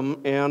Sodom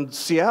and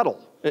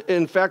Seattle.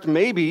 In fact,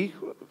 maybe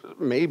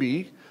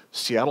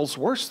Seattle's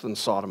worse than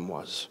Sodom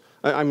was.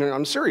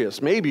 I'm serious.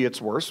 Maybe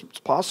it's worse. It's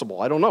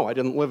possible. I don't know. I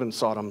didn't live in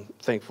Sodom,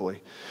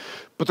 thankfully.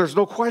 But there's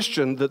no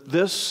question that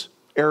this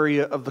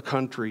area of the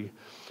country,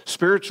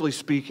 spiritually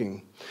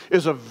speaking,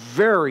 is a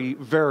very,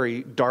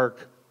 very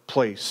dark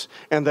place,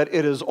 and that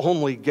it is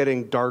only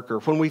getting darker.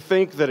 When we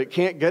think that it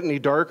can't get any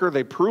darker,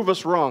 they prove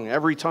us wrong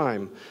every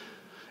time.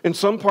 In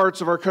some parts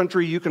of our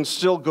country, you can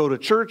still go to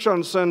church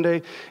on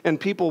Sunday, and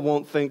people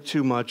won't think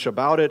too much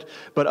about it.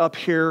 But up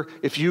here,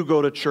 if you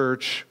go to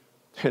church,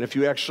 and if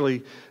you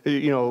actually,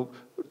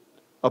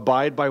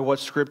 abide by what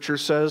Scripture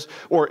says,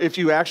 or if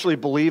you actually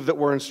believe that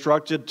we're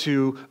instructed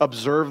to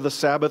observe the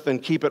Sabbath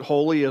and keep it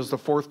holy as the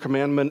fourth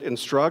commandment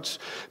instructs,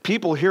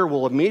 people here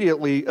will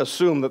immediately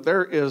assume that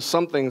there is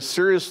something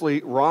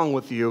seriously wrong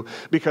with you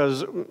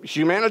because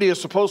humanity is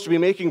supposed to be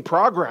making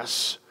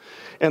progress,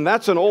 and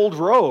that's an old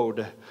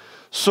road.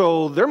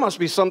 So there must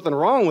be something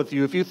wrong with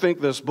you if you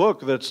think this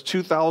book that's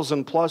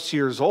 2,000 plus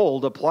years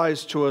old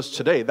applies to us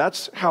today.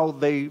 That's how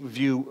they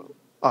view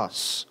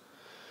us.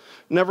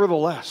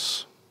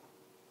 Nevertheless,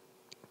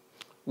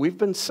 we've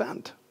been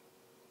sent.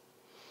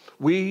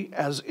 We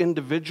as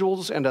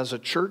individuals and as a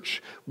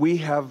church, we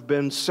have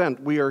been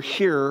sent. We are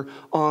here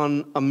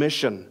on a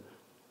mission.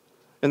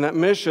 And that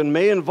mission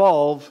may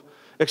involve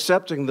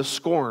accepting the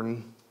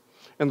scorn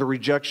and the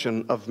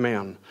rejection of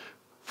man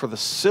for the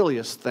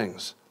silliest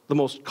things, the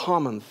most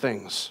common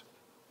things.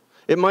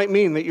 It might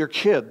mean that your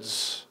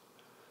kids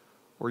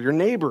or your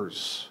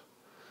neighbors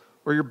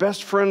or your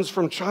best friends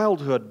from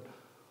childhood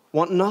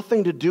want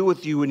nothing to do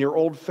with you and your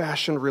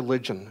old-fashioned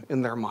religion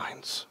in their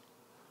minds.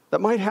 That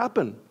might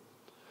happen.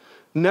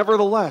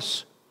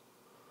 Nevertheless,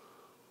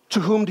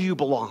 to whom do you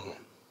belong?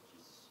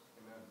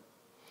 Amen.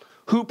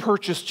 Who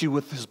purchased you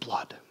with his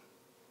blood?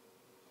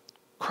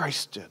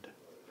 Christ did.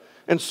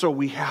 And so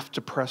we have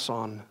to press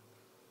on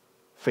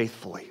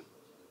faithfully.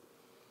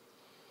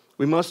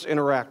 We must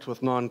interact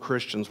with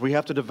non-Christians. We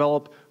have to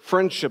develop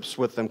friendships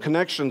with them,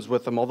 connections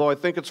with them. Although I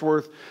think it's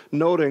worth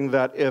noting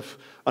that if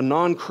a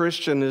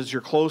non-Christian is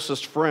your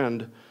closest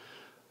friend,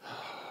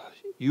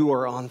 you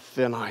are on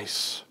thin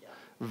ice,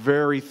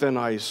 very thin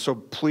ice. So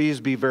please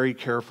be very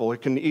careful.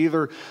 It can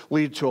either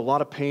lead to a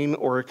lot of pain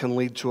or it can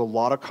lead to a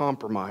lot of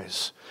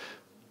compromise.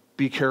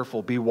 Be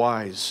careful, be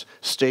wise,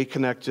 stay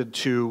connected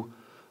to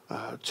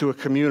a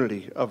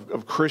community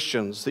of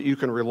Christians that you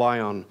can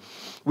rely on.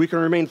 We can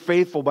remain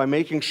faithful by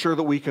making sure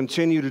that we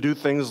continue to do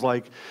things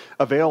like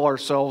avail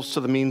ourselves to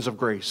the means of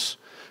grace,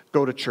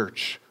 go to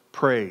church,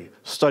 pray,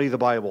 study the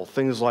Bible,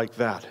 things like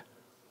that.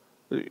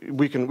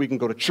 We can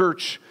go to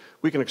church.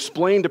 We can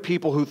explain to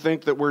people who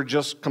think that we're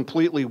just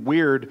completely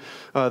weird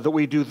that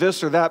we do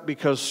this or that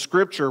because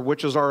Scripture,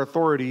 which is our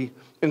authority,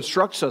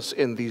 instructs us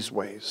in these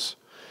ways.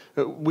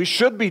 We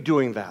should be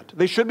doing that.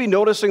 They should be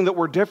noticing that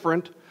we're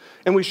different,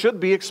 and we should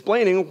be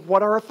explaining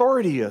what our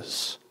authority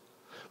is.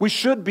 We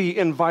should be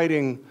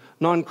inviting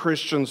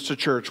non-Christians to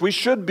church. We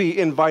should be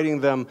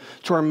inviting them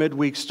to our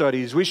midweek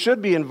studies. We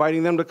should be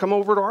inviting them to come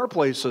over to our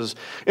places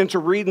and to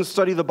read and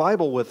study the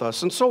Bible with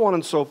us, and so on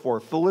and so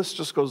forth. The list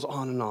just goes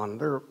on and on.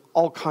 There are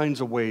all kinds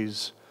of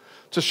ways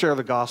to share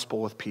the gospel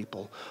with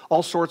people,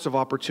 all sorts of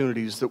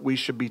opportunities that we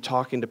should be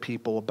talking to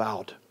people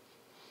about.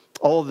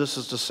 All of this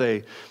is to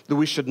say that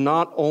we should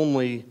not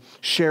only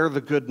share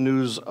the good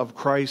news of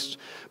Christ,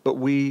 but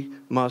we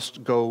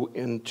must go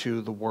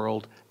into the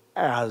world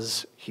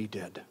as he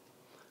did.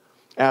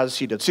 As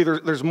he did. See,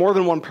 there's more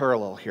than one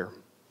parallel here.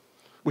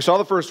 We saw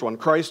the first one.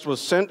 Christ was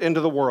sent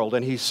into the world,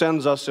 and he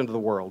sends us into the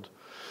world.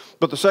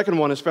 But the second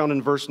one is found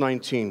in verse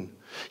 19.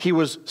 He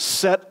was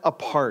set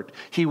apart.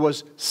 He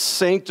was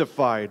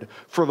sanctified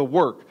for the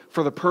work,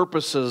 for the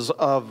purposes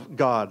of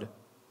God.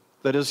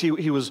 That is,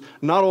 he was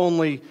not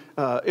only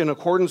in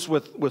accordance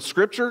with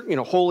Scripture,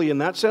 holy in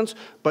that sense,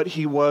 but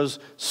he was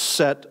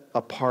set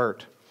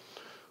apart.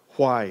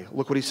 Why?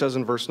 Look what he says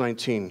in verse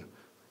 19.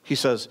 He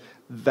says,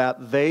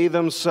 that they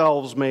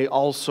themselves may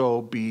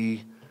also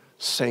be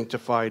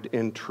sanctified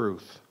in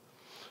truth.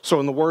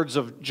 So in the words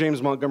of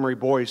James Montgomery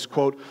Boyce,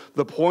 quote,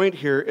 the point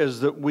here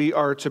is that we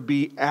are to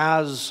be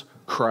as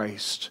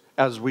Christ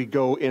as we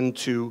go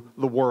into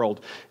the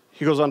world.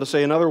 He goes on to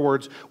say, in other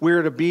words, we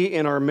are to be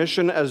in our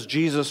mission as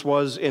Jesus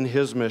was in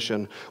his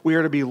mission. We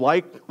are to be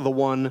like the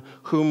one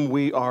whom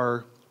we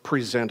are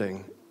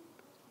presenting.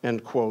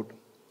 End quote.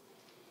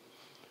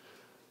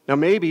 Now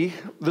maybe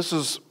this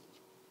is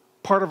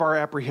part of our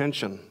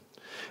apprehension.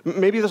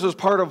 Maybe this is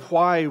part of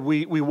why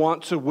we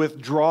want to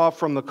withdraw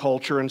from the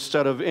culture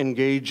instead of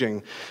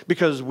engaging,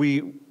 because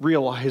we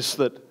realize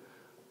that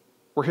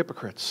we're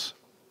hypocrites.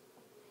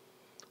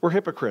 We're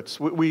hypocrites.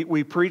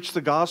 We preach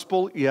the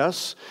gospel,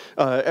 yes.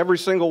 Every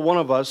single one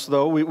of us,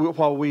 though,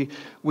 while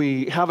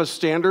we have a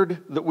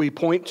standard that we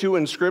point to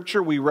in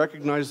Scripture, we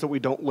recognize that we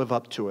don't live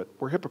up to it.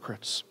 We're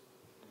hypocrites.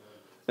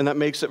 And that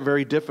makes it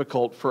very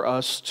difficult for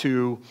us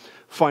to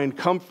find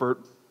comfort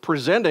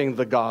presenting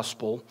the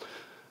gospel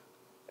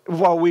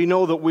while we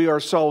know that we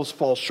ourselves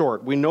fall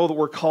short. We know that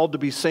we're called to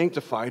be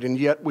sanctified, and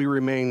yet we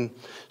remain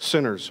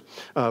sinners.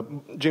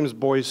 James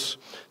Boyce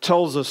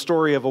tells a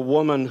story of a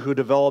woman who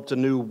developed a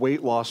new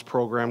weight loss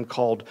program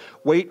called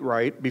Weight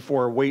Right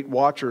before Weight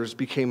Watchers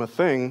became a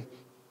thing.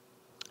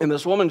 And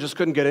this woman just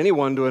couldn't get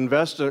anyone to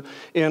invest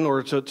in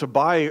or to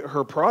buy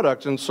her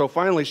product. And so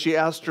finally she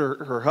asked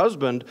her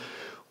husband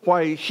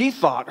why he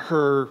thought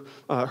her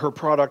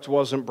product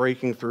wasn't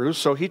breaking through.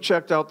 So he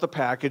checked out the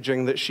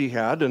packaging that she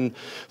had and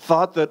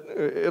thought that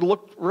it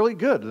looked really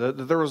good,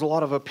 that there was a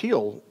lot of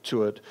appeal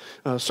to it.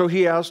 So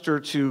he asked her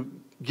to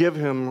give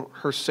him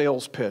her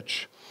sales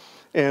pitch.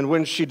 And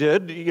when she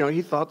did,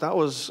 he thought that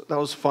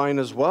was fine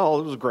as well.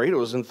 It was great. It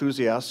was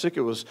enthusiastic.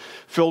 It was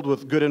filled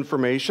with good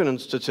information and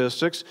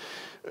statistics.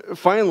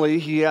 Finally,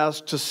 he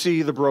asked to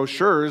see the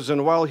brochures,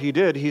 and while he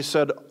did, he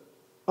said,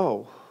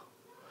 "Oh."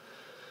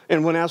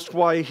 And when asked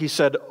why he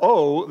said,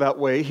 "Oh," that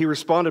way, he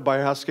responded by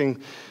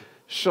asking,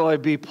 "Shall I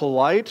be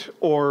polite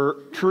or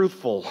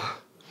truthful?"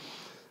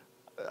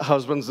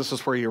 Husbands, this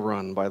is where you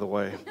run, by the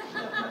way.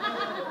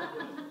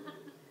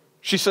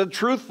 She said,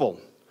 "Truthful."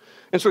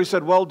 And so he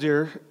said, "Well,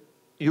 dear,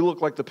 you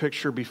look like the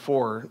picture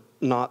before,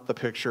 not the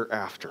picture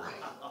after."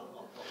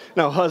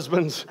 Now,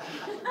 husbands,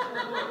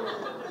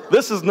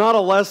 this is not a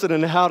lesson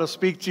in how to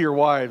speak to your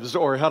wives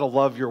or how to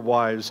love your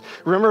wives.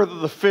 Remember that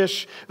the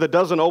fish that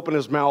doesn't open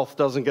his mouth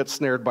doesn't get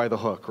snared by the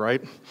hook,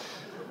 right?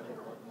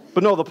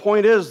 But no, the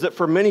point is that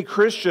for many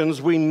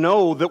Christians, we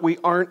know that we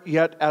aren't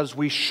yet as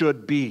we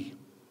should be,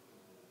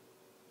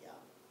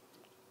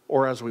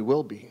 or as we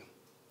will be.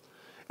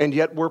 And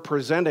yet we're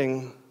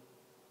presenting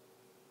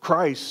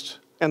Christ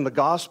and the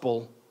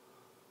gospel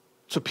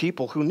to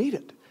people who need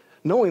it,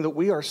 knowing that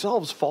we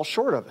ourselves fall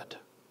short of it.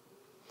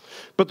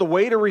 But the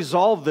way to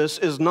resolve this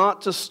is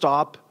not to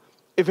stop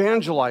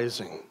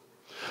evangelizing.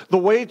 The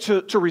way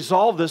to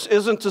resolve this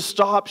isn't to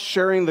stop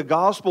sharing the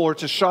gospel or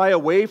to shy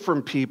away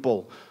from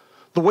people.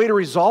 The way to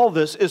resolve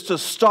this is to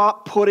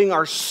stop putting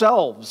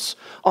ourselves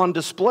on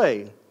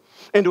display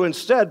and to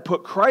instead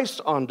put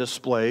Christ on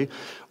display,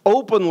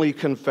 openly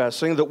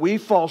confessing that we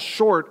fall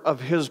short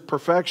of His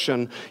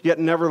perfection, yet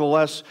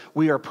nevertheless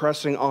we are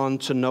pressing on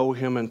to know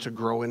Him and to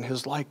grow in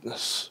His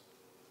likeness.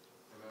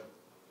 Amen.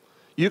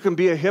 You can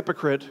be a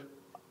hypocrite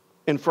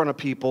in front of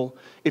people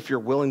if you're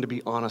willing to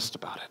be honest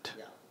about it.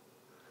 Yeah.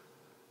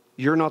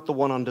 You're not the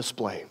one on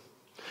display.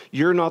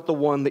 You're not the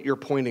one that you're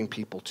pointing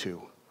people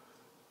to.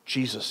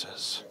 Jesus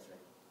is.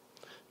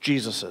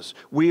 Jesus is.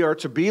 We are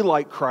to be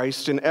like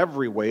Christ in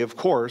every way, of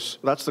course.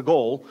 That's the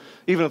goal.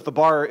 Even if the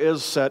bar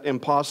is set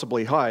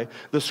impossibly high,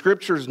 the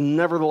Scriptures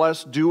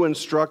nevertheless do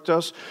instruct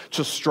us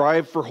to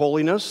strive for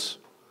holiness,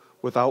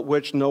 without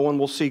which no one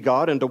will see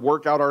God, and to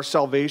work out our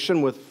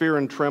salvation with fear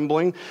and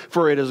trembling,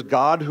 for it is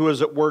God who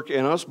is at work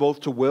in us,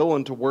 both to will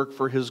and to work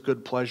for His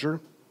good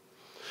pleasure.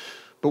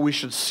 But we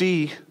should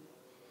see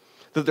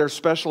that there's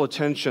special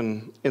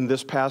attention in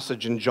this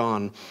passage in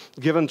John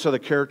given to the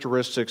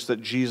characteristics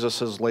that Jesus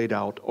has laid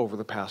out over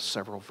the past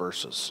several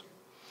verses.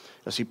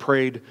 As He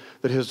prayed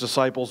that His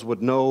disciples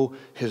would know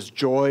His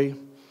joy,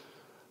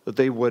 that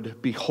they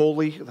would be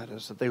holy, that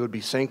is, that they would be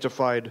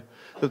sanctified,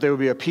 that they would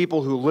be a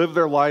people who live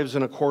their lives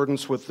in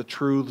accordance with the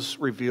truths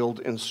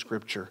revealed in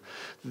Scripture.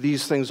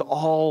 These things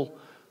all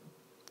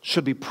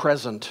should be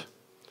present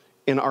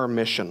in our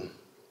mission.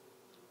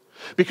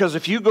 Because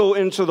if you go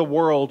into the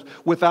world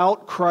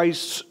without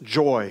Christ's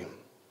joy,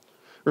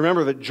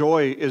 remember that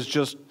joy is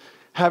just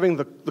having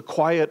the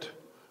quiet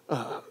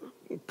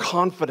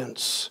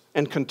confidence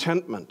and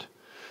contentment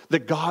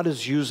that God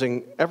is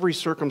using every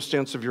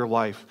circumstance of your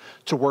life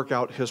to work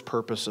out His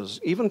purposes,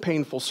 even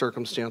painful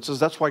circumstances.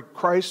 That's why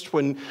Christ,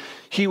 when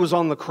He was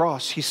on the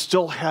cross, He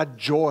still had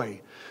joy,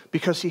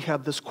 because He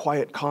had this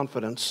quiet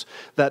confidence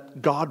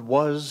that God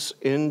was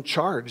in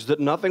charge,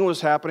 that nothing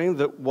was happening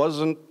that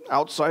wasn't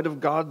outside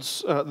of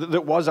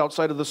that was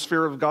outside of the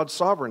sphere of God's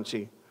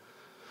sovereignty.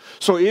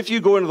 So if you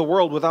go into the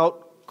world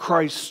without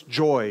Christ's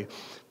joy,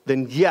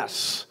 then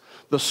yes,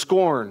 the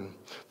scorn,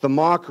 the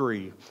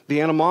mockery,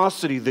 the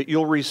animosity that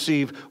you'll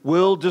receive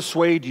will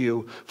dissuade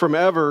you from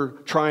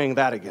ever trying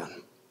that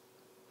again.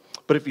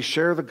 But if you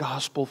share the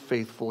gospel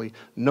faithfully,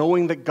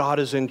 knowing that God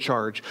is in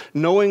charge,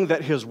 knowing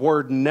that His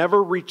word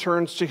never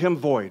returns to Him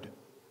void,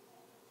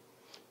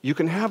 you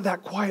can have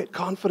that quiet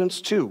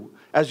confidence too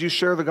as you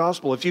share the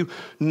gospel. If you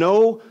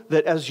know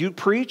that as you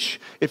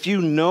preach, if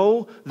you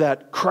know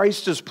that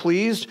Christ is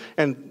pleased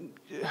and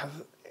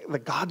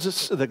that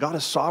God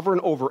is sovereign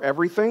over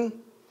everything,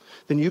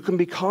 then you can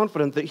be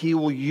confident that he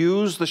will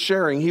use the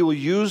sharing, he will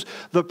use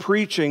the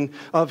preaching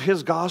of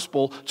his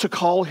gospel to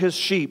call his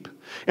sheep,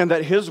 and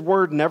that his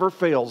word never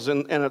fails.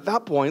 And at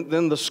that point,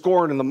 then the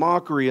scorn and the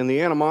mockery and the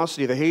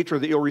animosity, the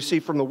hatred that you'll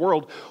receive from the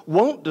world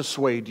won't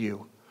dissuade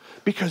you,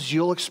 because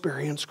you'll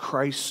experience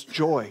Christ's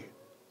joy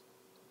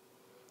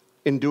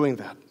in doing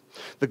that.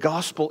 The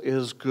gospel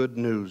is good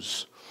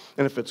news.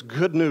 And if it's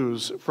good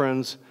news,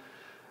 friends,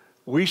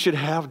 we should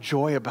have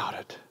joy about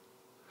it.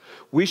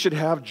 We should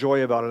have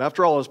joy about it.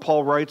 After all, as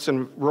Paul writes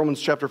in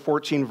Romans chapter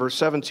 14, verse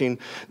 17,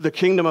 the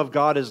kingdom of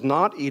God is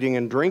not eating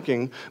and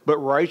drinking, but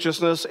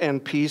righteousness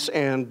and peace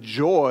and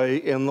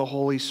joy in the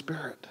Holy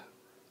Spirit.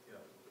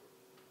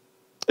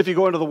 If you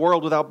go into the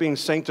world without being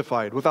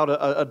sanctified, without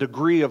a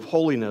degree of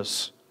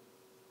holiness,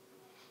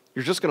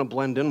 you're just going to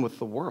blend in with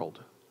the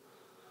world.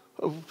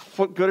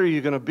 What good are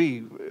you going to be?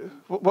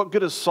 What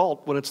good is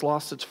salt when it's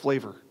lost its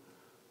flavor?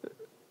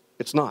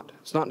 It's not.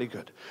 It's not any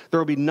good. There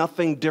will be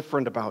nothing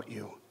different about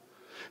you.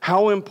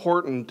 How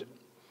important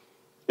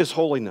is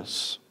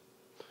holiness?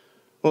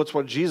 Well, it's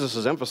what Jesus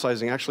is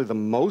emphasizing actually the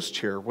most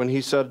here when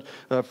he said,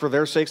 for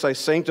their sakes I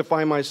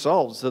sanctify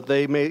myself, that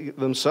they may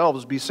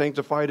themselves be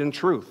sanctified in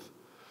truth.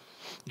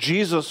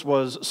 Jesus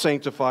was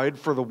sanctified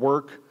for the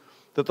work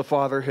that the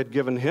Father had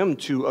given him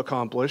to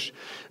accomplish.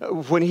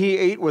 When he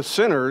ate with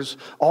sinners,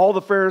 all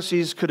the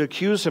Pharisees could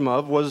accuse him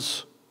of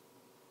was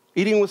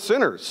eating with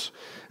sinners.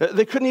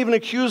 They couldn't even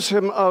accuse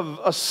him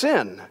of a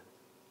sin,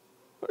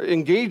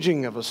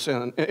 engaging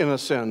in a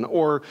sin,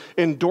 or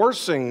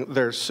endorsing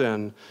their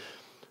sin,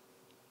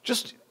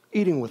 just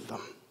eating with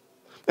them.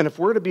 And if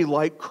we're to be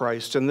like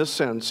Christ in this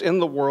sense, in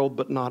the world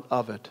but not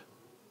of it,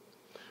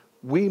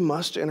 we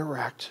must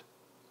interact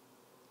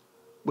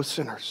with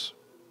sinners.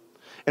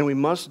 And we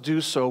must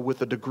do so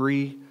with a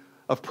degree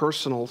of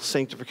personal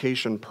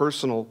sanctification,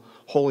 personal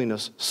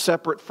holiness,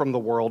 separate from the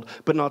world,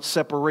 but not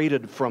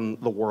separated from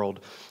the world,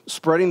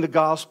 spreading the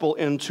gospel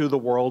into the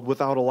world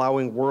without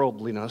allowing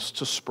worldliness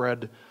to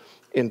spread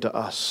into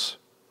us.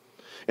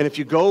 And if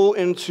you go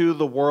into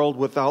the world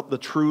without the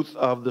truth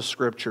of the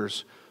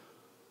Scriptures,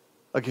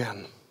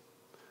 again,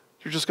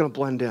 you're just going to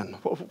blend in.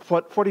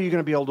 What are you going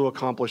to be able to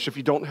accomplish if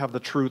you don't have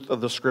the truth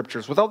of the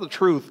Scriptures? Without the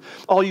truth,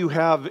 all you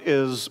have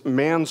is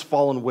man's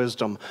fallen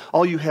wisdom.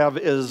 All you have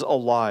is a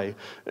lie.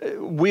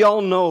 We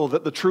all know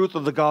that the truth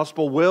of the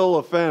gospel will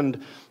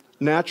offend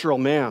natural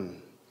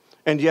man.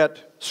 And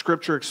yet,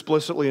 Scripture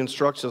explicitly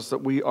instructs us that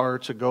we are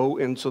to go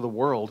into the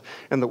world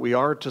and that we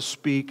are to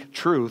speak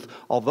truth,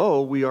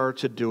 although we are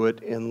to do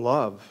it in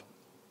love.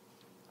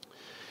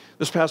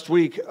 This past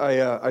week,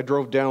 I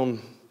drove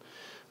down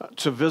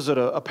to visit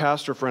a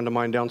pastor friend of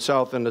mine down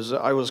south, and as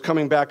I was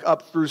coming back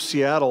up through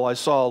Seattle, I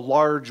saw a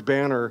large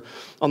banner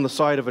on the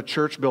side of a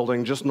church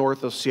building just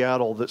north of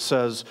Seattle that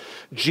says,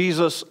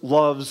 "Jesus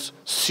loves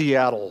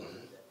Seattle."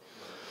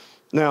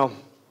 Now,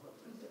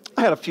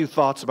 I had a few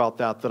thoughts about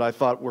that I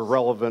thought were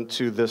relevant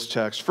to this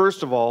text.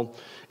 First of all,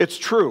 it's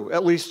true,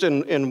 at least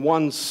in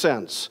one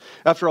sense.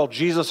 After all,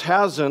 Jesus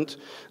hasn't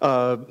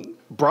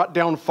brought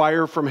down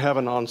fire from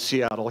heaven on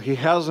Seattle. He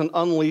hasn't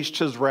unleashed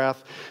his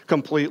wrath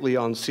completely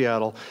on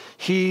Seattle.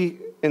 He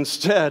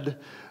instead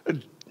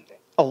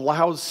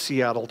allows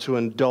Seattle to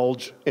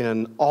indulge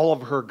in all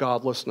of her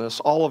godlessness,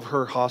 all of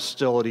her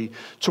hostility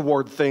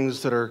toward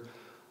things that are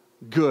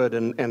good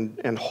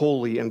and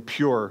holy and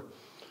pure.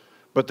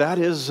 But that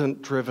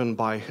isn't driven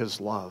by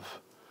his love.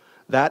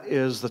 That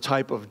is the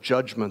type of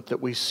judgment that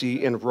we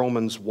see in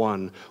Romans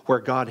 1, where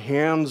God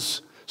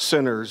hands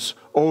sinners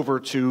over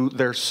to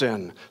their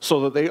sin so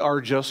that they are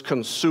just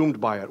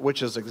consumed by it,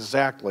 which is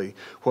exactly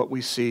what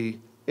we see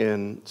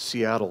in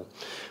Seattle.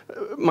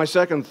 My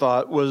second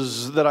thought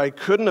was that I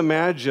couldn't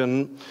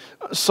imagine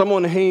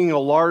someone hanging a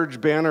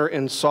large banner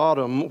in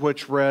Sodom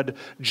which read,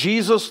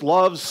 "Jesus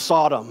loves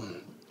Sodom."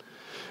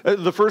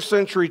 The first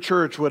century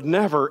church would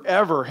never,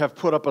 ever have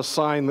put up a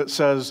sign that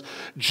says,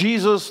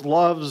 "Jesus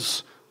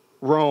loves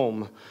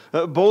Rome."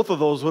 Both of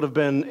those would have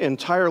been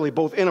entirely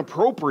both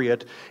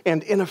inappropriate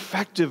and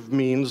ineffective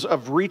means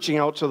of reaching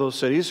out to those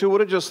cities who would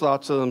have just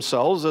thought to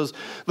themselves, as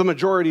the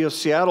majority of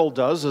Seattle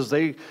does as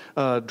they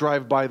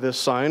drive by this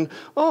sign,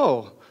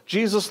 "Oh,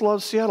 Jesus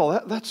loves Seattle.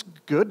 That's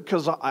good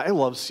because I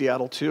love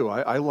Seattle too.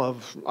 I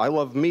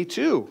love me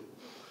too."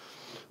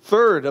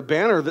 Third, a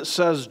banner that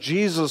says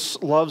Jesus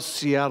loves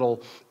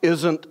Seattle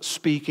isn't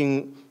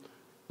speaking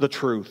the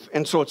truth.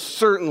 And so it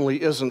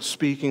certainly isn't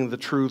speaking the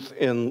truth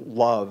in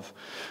love.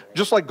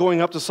 Just like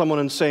going up to someone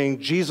and saying,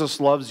 "Jesus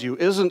loves you,"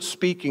 isn't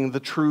speaking the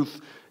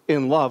truth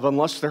in love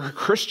unless they're a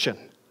Christian.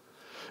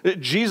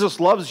 "Jesus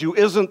loves you"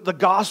 isn't the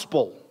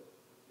gospel.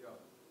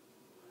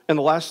 And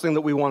the last thing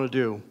that we want to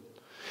do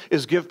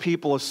is give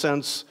people a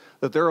sense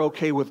that they're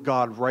okay with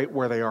God right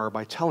where they are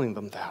by telling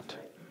them that.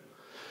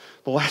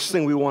 The last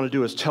thing we want to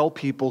do is tell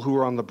people who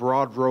are on the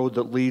broad road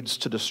that leads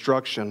to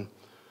destruction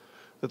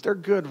that they're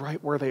good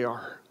right where they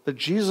are. that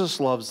Jesus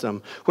loves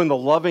them, when the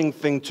loving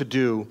thing to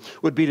do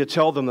would be to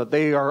tell them that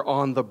they are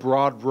on the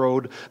broad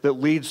road that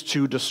leads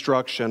to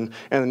destruction.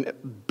 And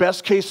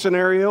best case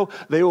scenario,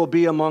 they will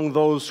be among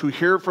those who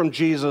hear from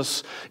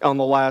Jesus on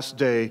the last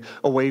day,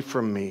 "Away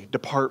from me,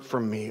 depart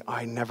from me,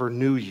 I never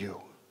knew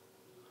you."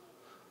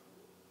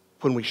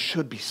 When we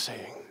should be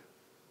saying,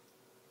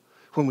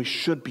 when we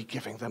should be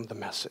giving them the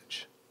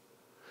message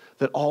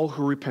that all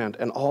who repent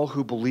and all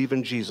who believe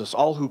in Jesus,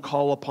 all who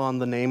call upon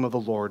the name of the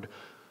Lord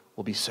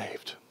will be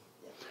saved.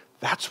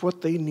 That's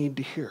what they need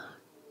to hear.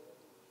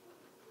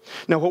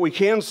 Now, what we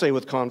can say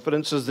with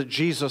confidence is that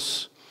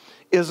Jesus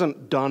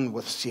isn't done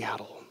with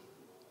Seattle.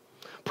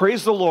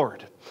 Praise the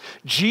Lord.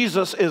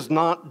 Jesus is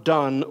not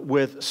done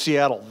with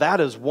Seattle. That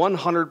is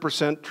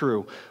 100%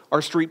 true.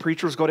 Our street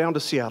preachers go down to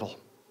Seattle.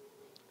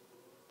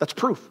 That's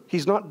proof.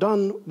 He's not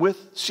done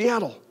with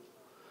Seattle.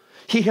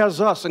 He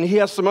has us, and he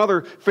has some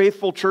other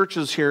faithful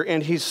churches here,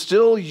 and he's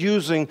still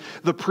using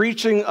the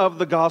preaching of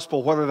the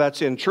gospel, whether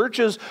that's in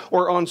churches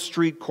or on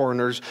street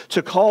corners,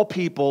 to call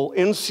people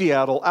in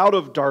Seattle out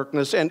of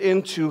darkness and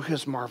into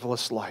his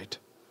marvelous light.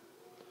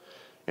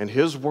 And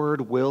his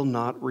word will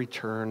not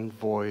return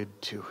void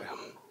to him.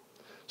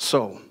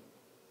 So,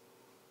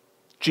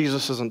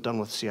 Jesus isn't done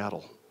with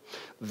Seattle.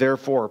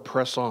 Therefore,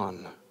 press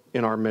on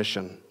in our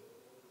mission.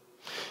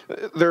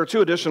 There are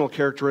two additional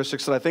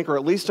characteristics that I think are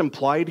at least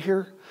implied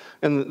here,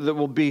 and that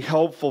will be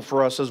helpful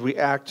for us as we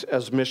act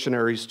as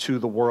missionaries to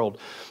the world.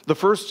 The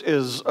first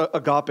is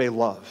agape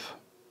love.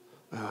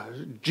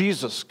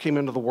 Jesus came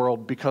into the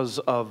world because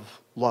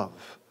of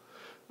love.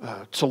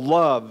 To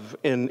love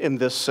in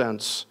this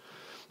sense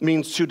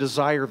means to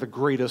desire the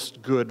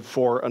greatest good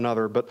for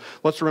another. But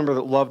let's remember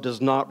that love does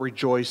not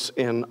rejoice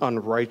in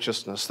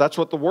unrighteousness. That's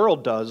what the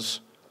world does.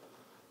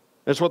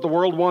 It's what the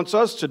world wants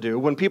us to do.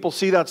 When people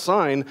see that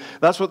sign,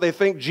 that's what they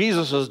think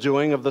Jesus is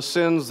doing of the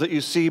sins that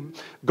you see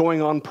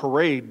going on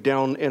parade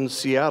down in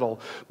Seattle.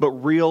 But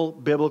real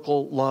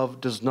biblical love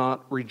does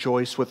not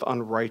rejoice with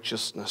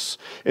unrighteousness.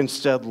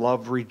 Instead,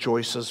 love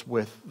rejoices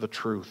with the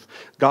truth.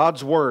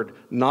 God's word,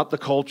 not the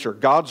culture.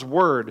 God's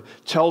word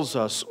tells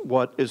us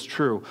what is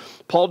true.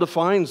 Paul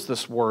defines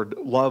this word,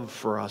 love,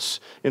 for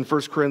us in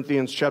 1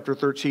 Corinthians chapter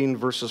 13,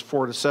 verses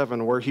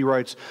 4-7, where he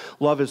writes,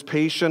 "Love is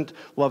patient,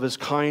 love is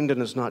kind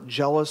and is not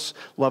jealous.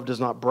 Love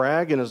does not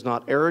brag and is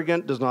not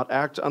arrogant, does not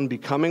act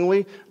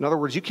unbecomingly." In other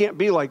words, you can't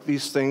be like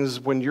these things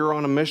when you're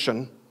on a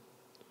mission.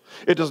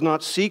 "It does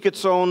not seek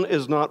its own,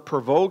 is not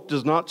provoked,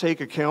 does not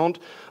take account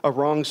of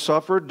wrong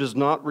suffered, does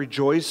not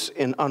rejoice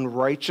in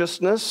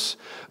unrighteousness,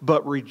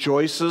 but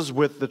rejoices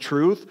with the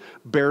truth,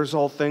 bears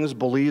all things,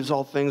 believes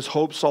all things,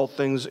 hopes all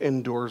things,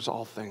 endures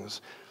all things."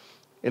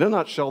 In a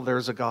nutshell,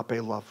 there's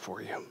agape love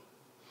for you.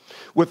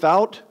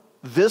 Without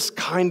this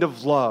kind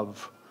of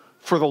love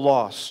for the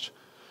lost,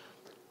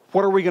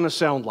 what are we going to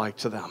sound like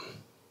to them?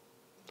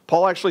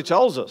 Paul actually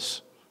tells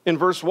us in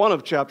verse 1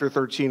 of chapter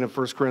 13 of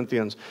 1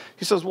 Corinthians.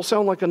 He says, we'll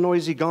sound like a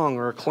noisy gong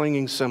or a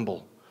clanging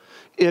cymbal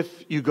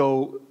if you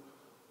go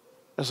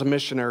as a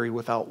missionary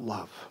without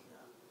love.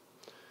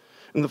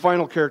 And the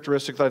final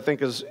characteristic that I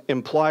think is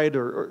implied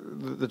or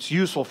that's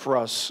useful for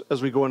us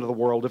as we go into the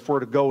world, if we're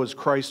to go as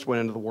Christ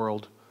went into the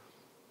world,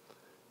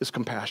 is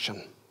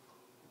compassion.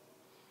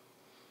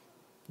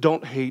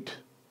 Don't hate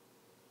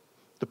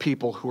the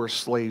people who are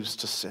slaves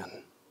to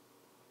sin.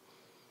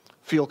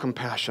 Feel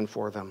compassion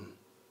for them.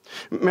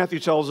 Matthew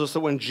tells us that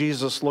when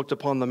Jesus looked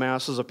upon the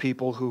masses of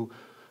people who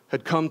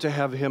had come to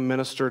have him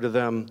minister to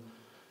them,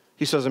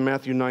 he says in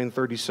Matthew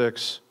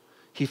 9:36,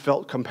 he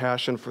felt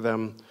compassion for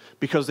them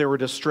because they were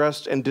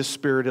distressed and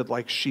dispirited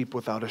like sheep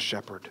without a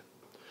shepherd.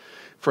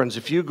 Friends,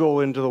 if you go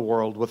into the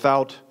world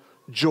without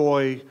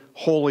joy,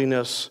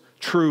 holiness,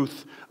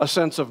 truth, a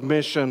sense of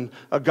mission,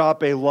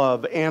 agape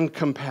love, and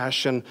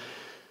compassion,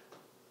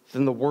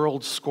 then the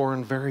world's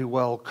scorn very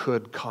well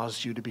could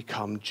cause you to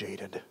become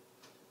jaded.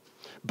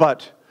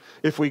 But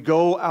if we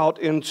go out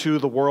into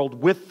the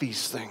world with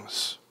these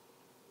things,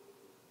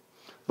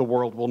 the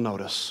world will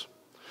notice.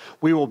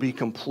 We will be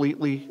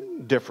completely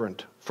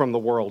different from the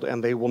world,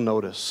 and they will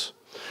notice.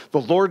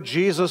 The Lord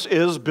Jesus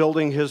is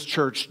building his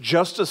church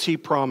just as he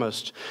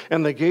promised,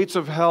 and the gates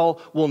of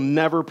hell will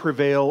never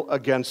prevail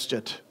against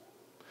it.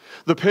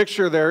 The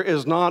picture there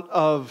is not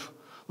of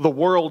the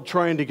world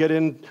trying to get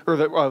in, or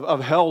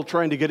of hell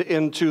trying to get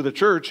into the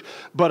church,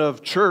 but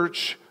of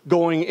church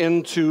going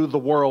into the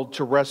world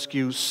to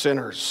rescue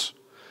sinners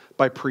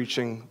by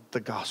preaching the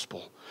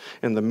gospel.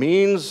 And the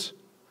means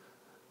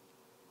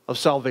of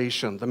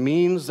salvation, the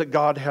means that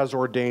God has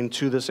ordained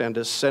to this end,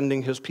 is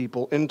sending his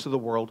people into the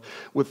world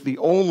with the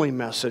only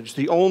message,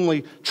 the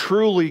only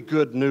truly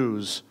good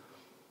news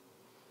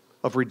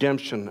of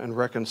redemption and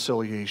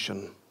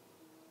reconciliation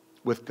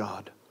with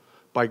God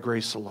by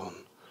grace alone,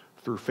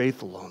 through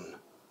faith alone,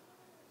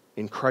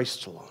 in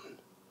Christ alone.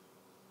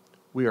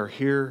 We are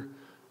here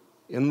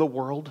in the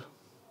world,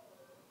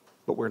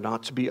 but we're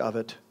not to be of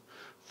it,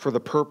 for the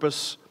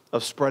purpose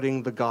of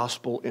spreading the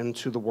gospel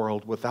into the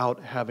world without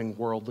having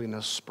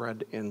worldliness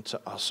spread into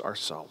us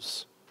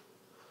ourselves.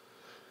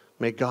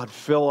 May God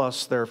fill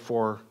us,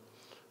 therefore,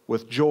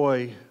 with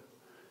joy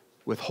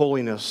with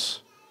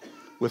holiness,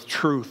 with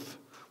truth,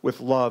 with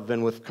love,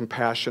 and with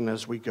compassion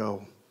as we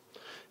go.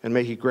 And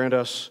may He grant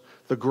us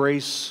the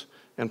grace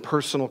and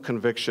personal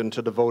conviction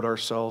to devote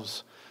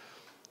ourselves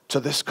to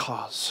this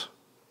cause,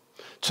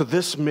 to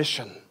this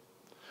mission,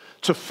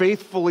 to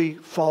faithfully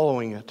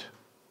following it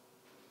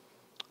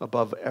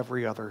above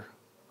every other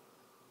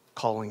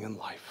calling in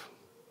life,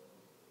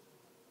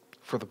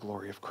 for the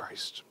glory of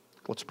Christ.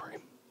 Let's pray.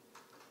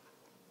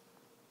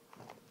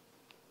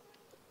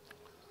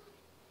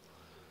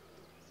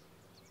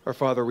 Our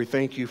Father, we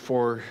thank you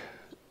for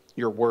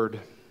your word.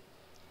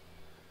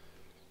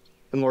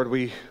 And Lord,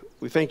 we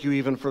thank you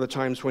even for the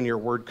times when your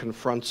word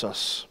confronts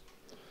us,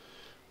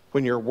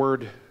 when your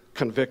word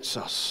convicts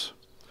us,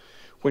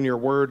 when your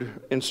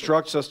word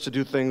instructs us to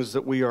do things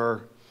that we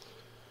are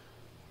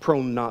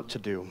prone not to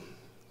do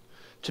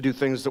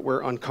things that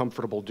we're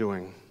uncomfortable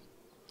doing.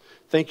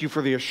 Thank you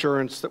for the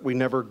assurance that we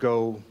never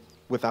go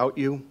without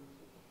you.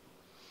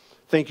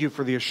 Thank you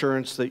for the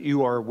assurance that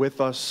you are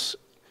with us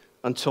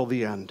until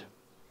the end.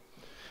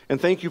 And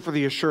thank you for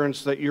the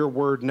assurance that your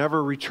word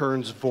never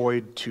returns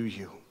void to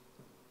you.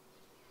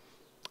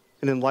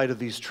 And in light of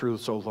these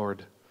truths, O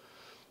Lord,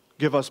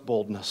 give us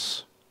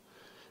boldness,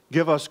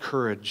 give us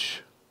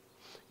courage,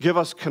 give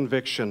us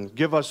conviction,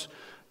 give us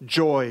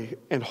joy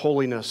and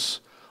holiness,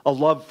 a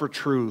love for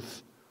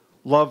truth,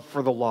 love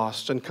for the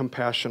lost, and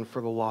compassion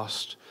for the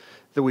lost,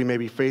 that we may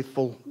be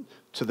faithful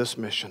to this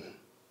mission,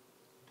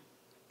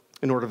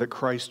 in order that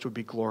Christ would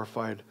be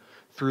glorified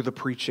through the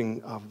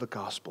preaching of the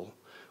gospel.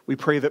 We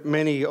pray that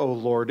many, O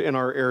Lord, in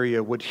our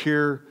area would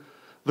hear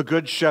the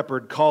Good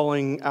Shepherd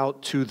calling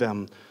out to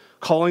them,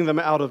 calling them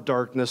out of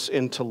darkness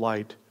into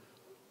light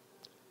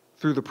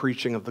through the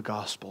preaching of the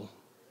gospel.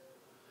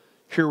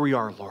 Here we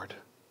are, Lord.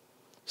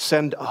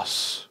 Send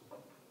us.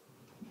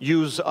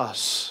 Use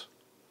us.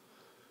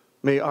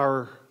 May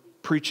our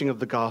preaching of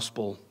the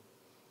gospel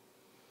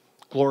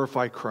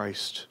glorify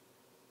Christ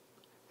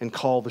and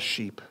call the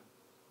sheep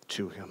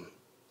to him.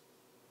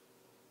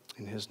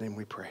 In his name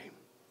we pray.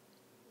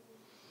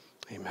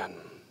 Amen.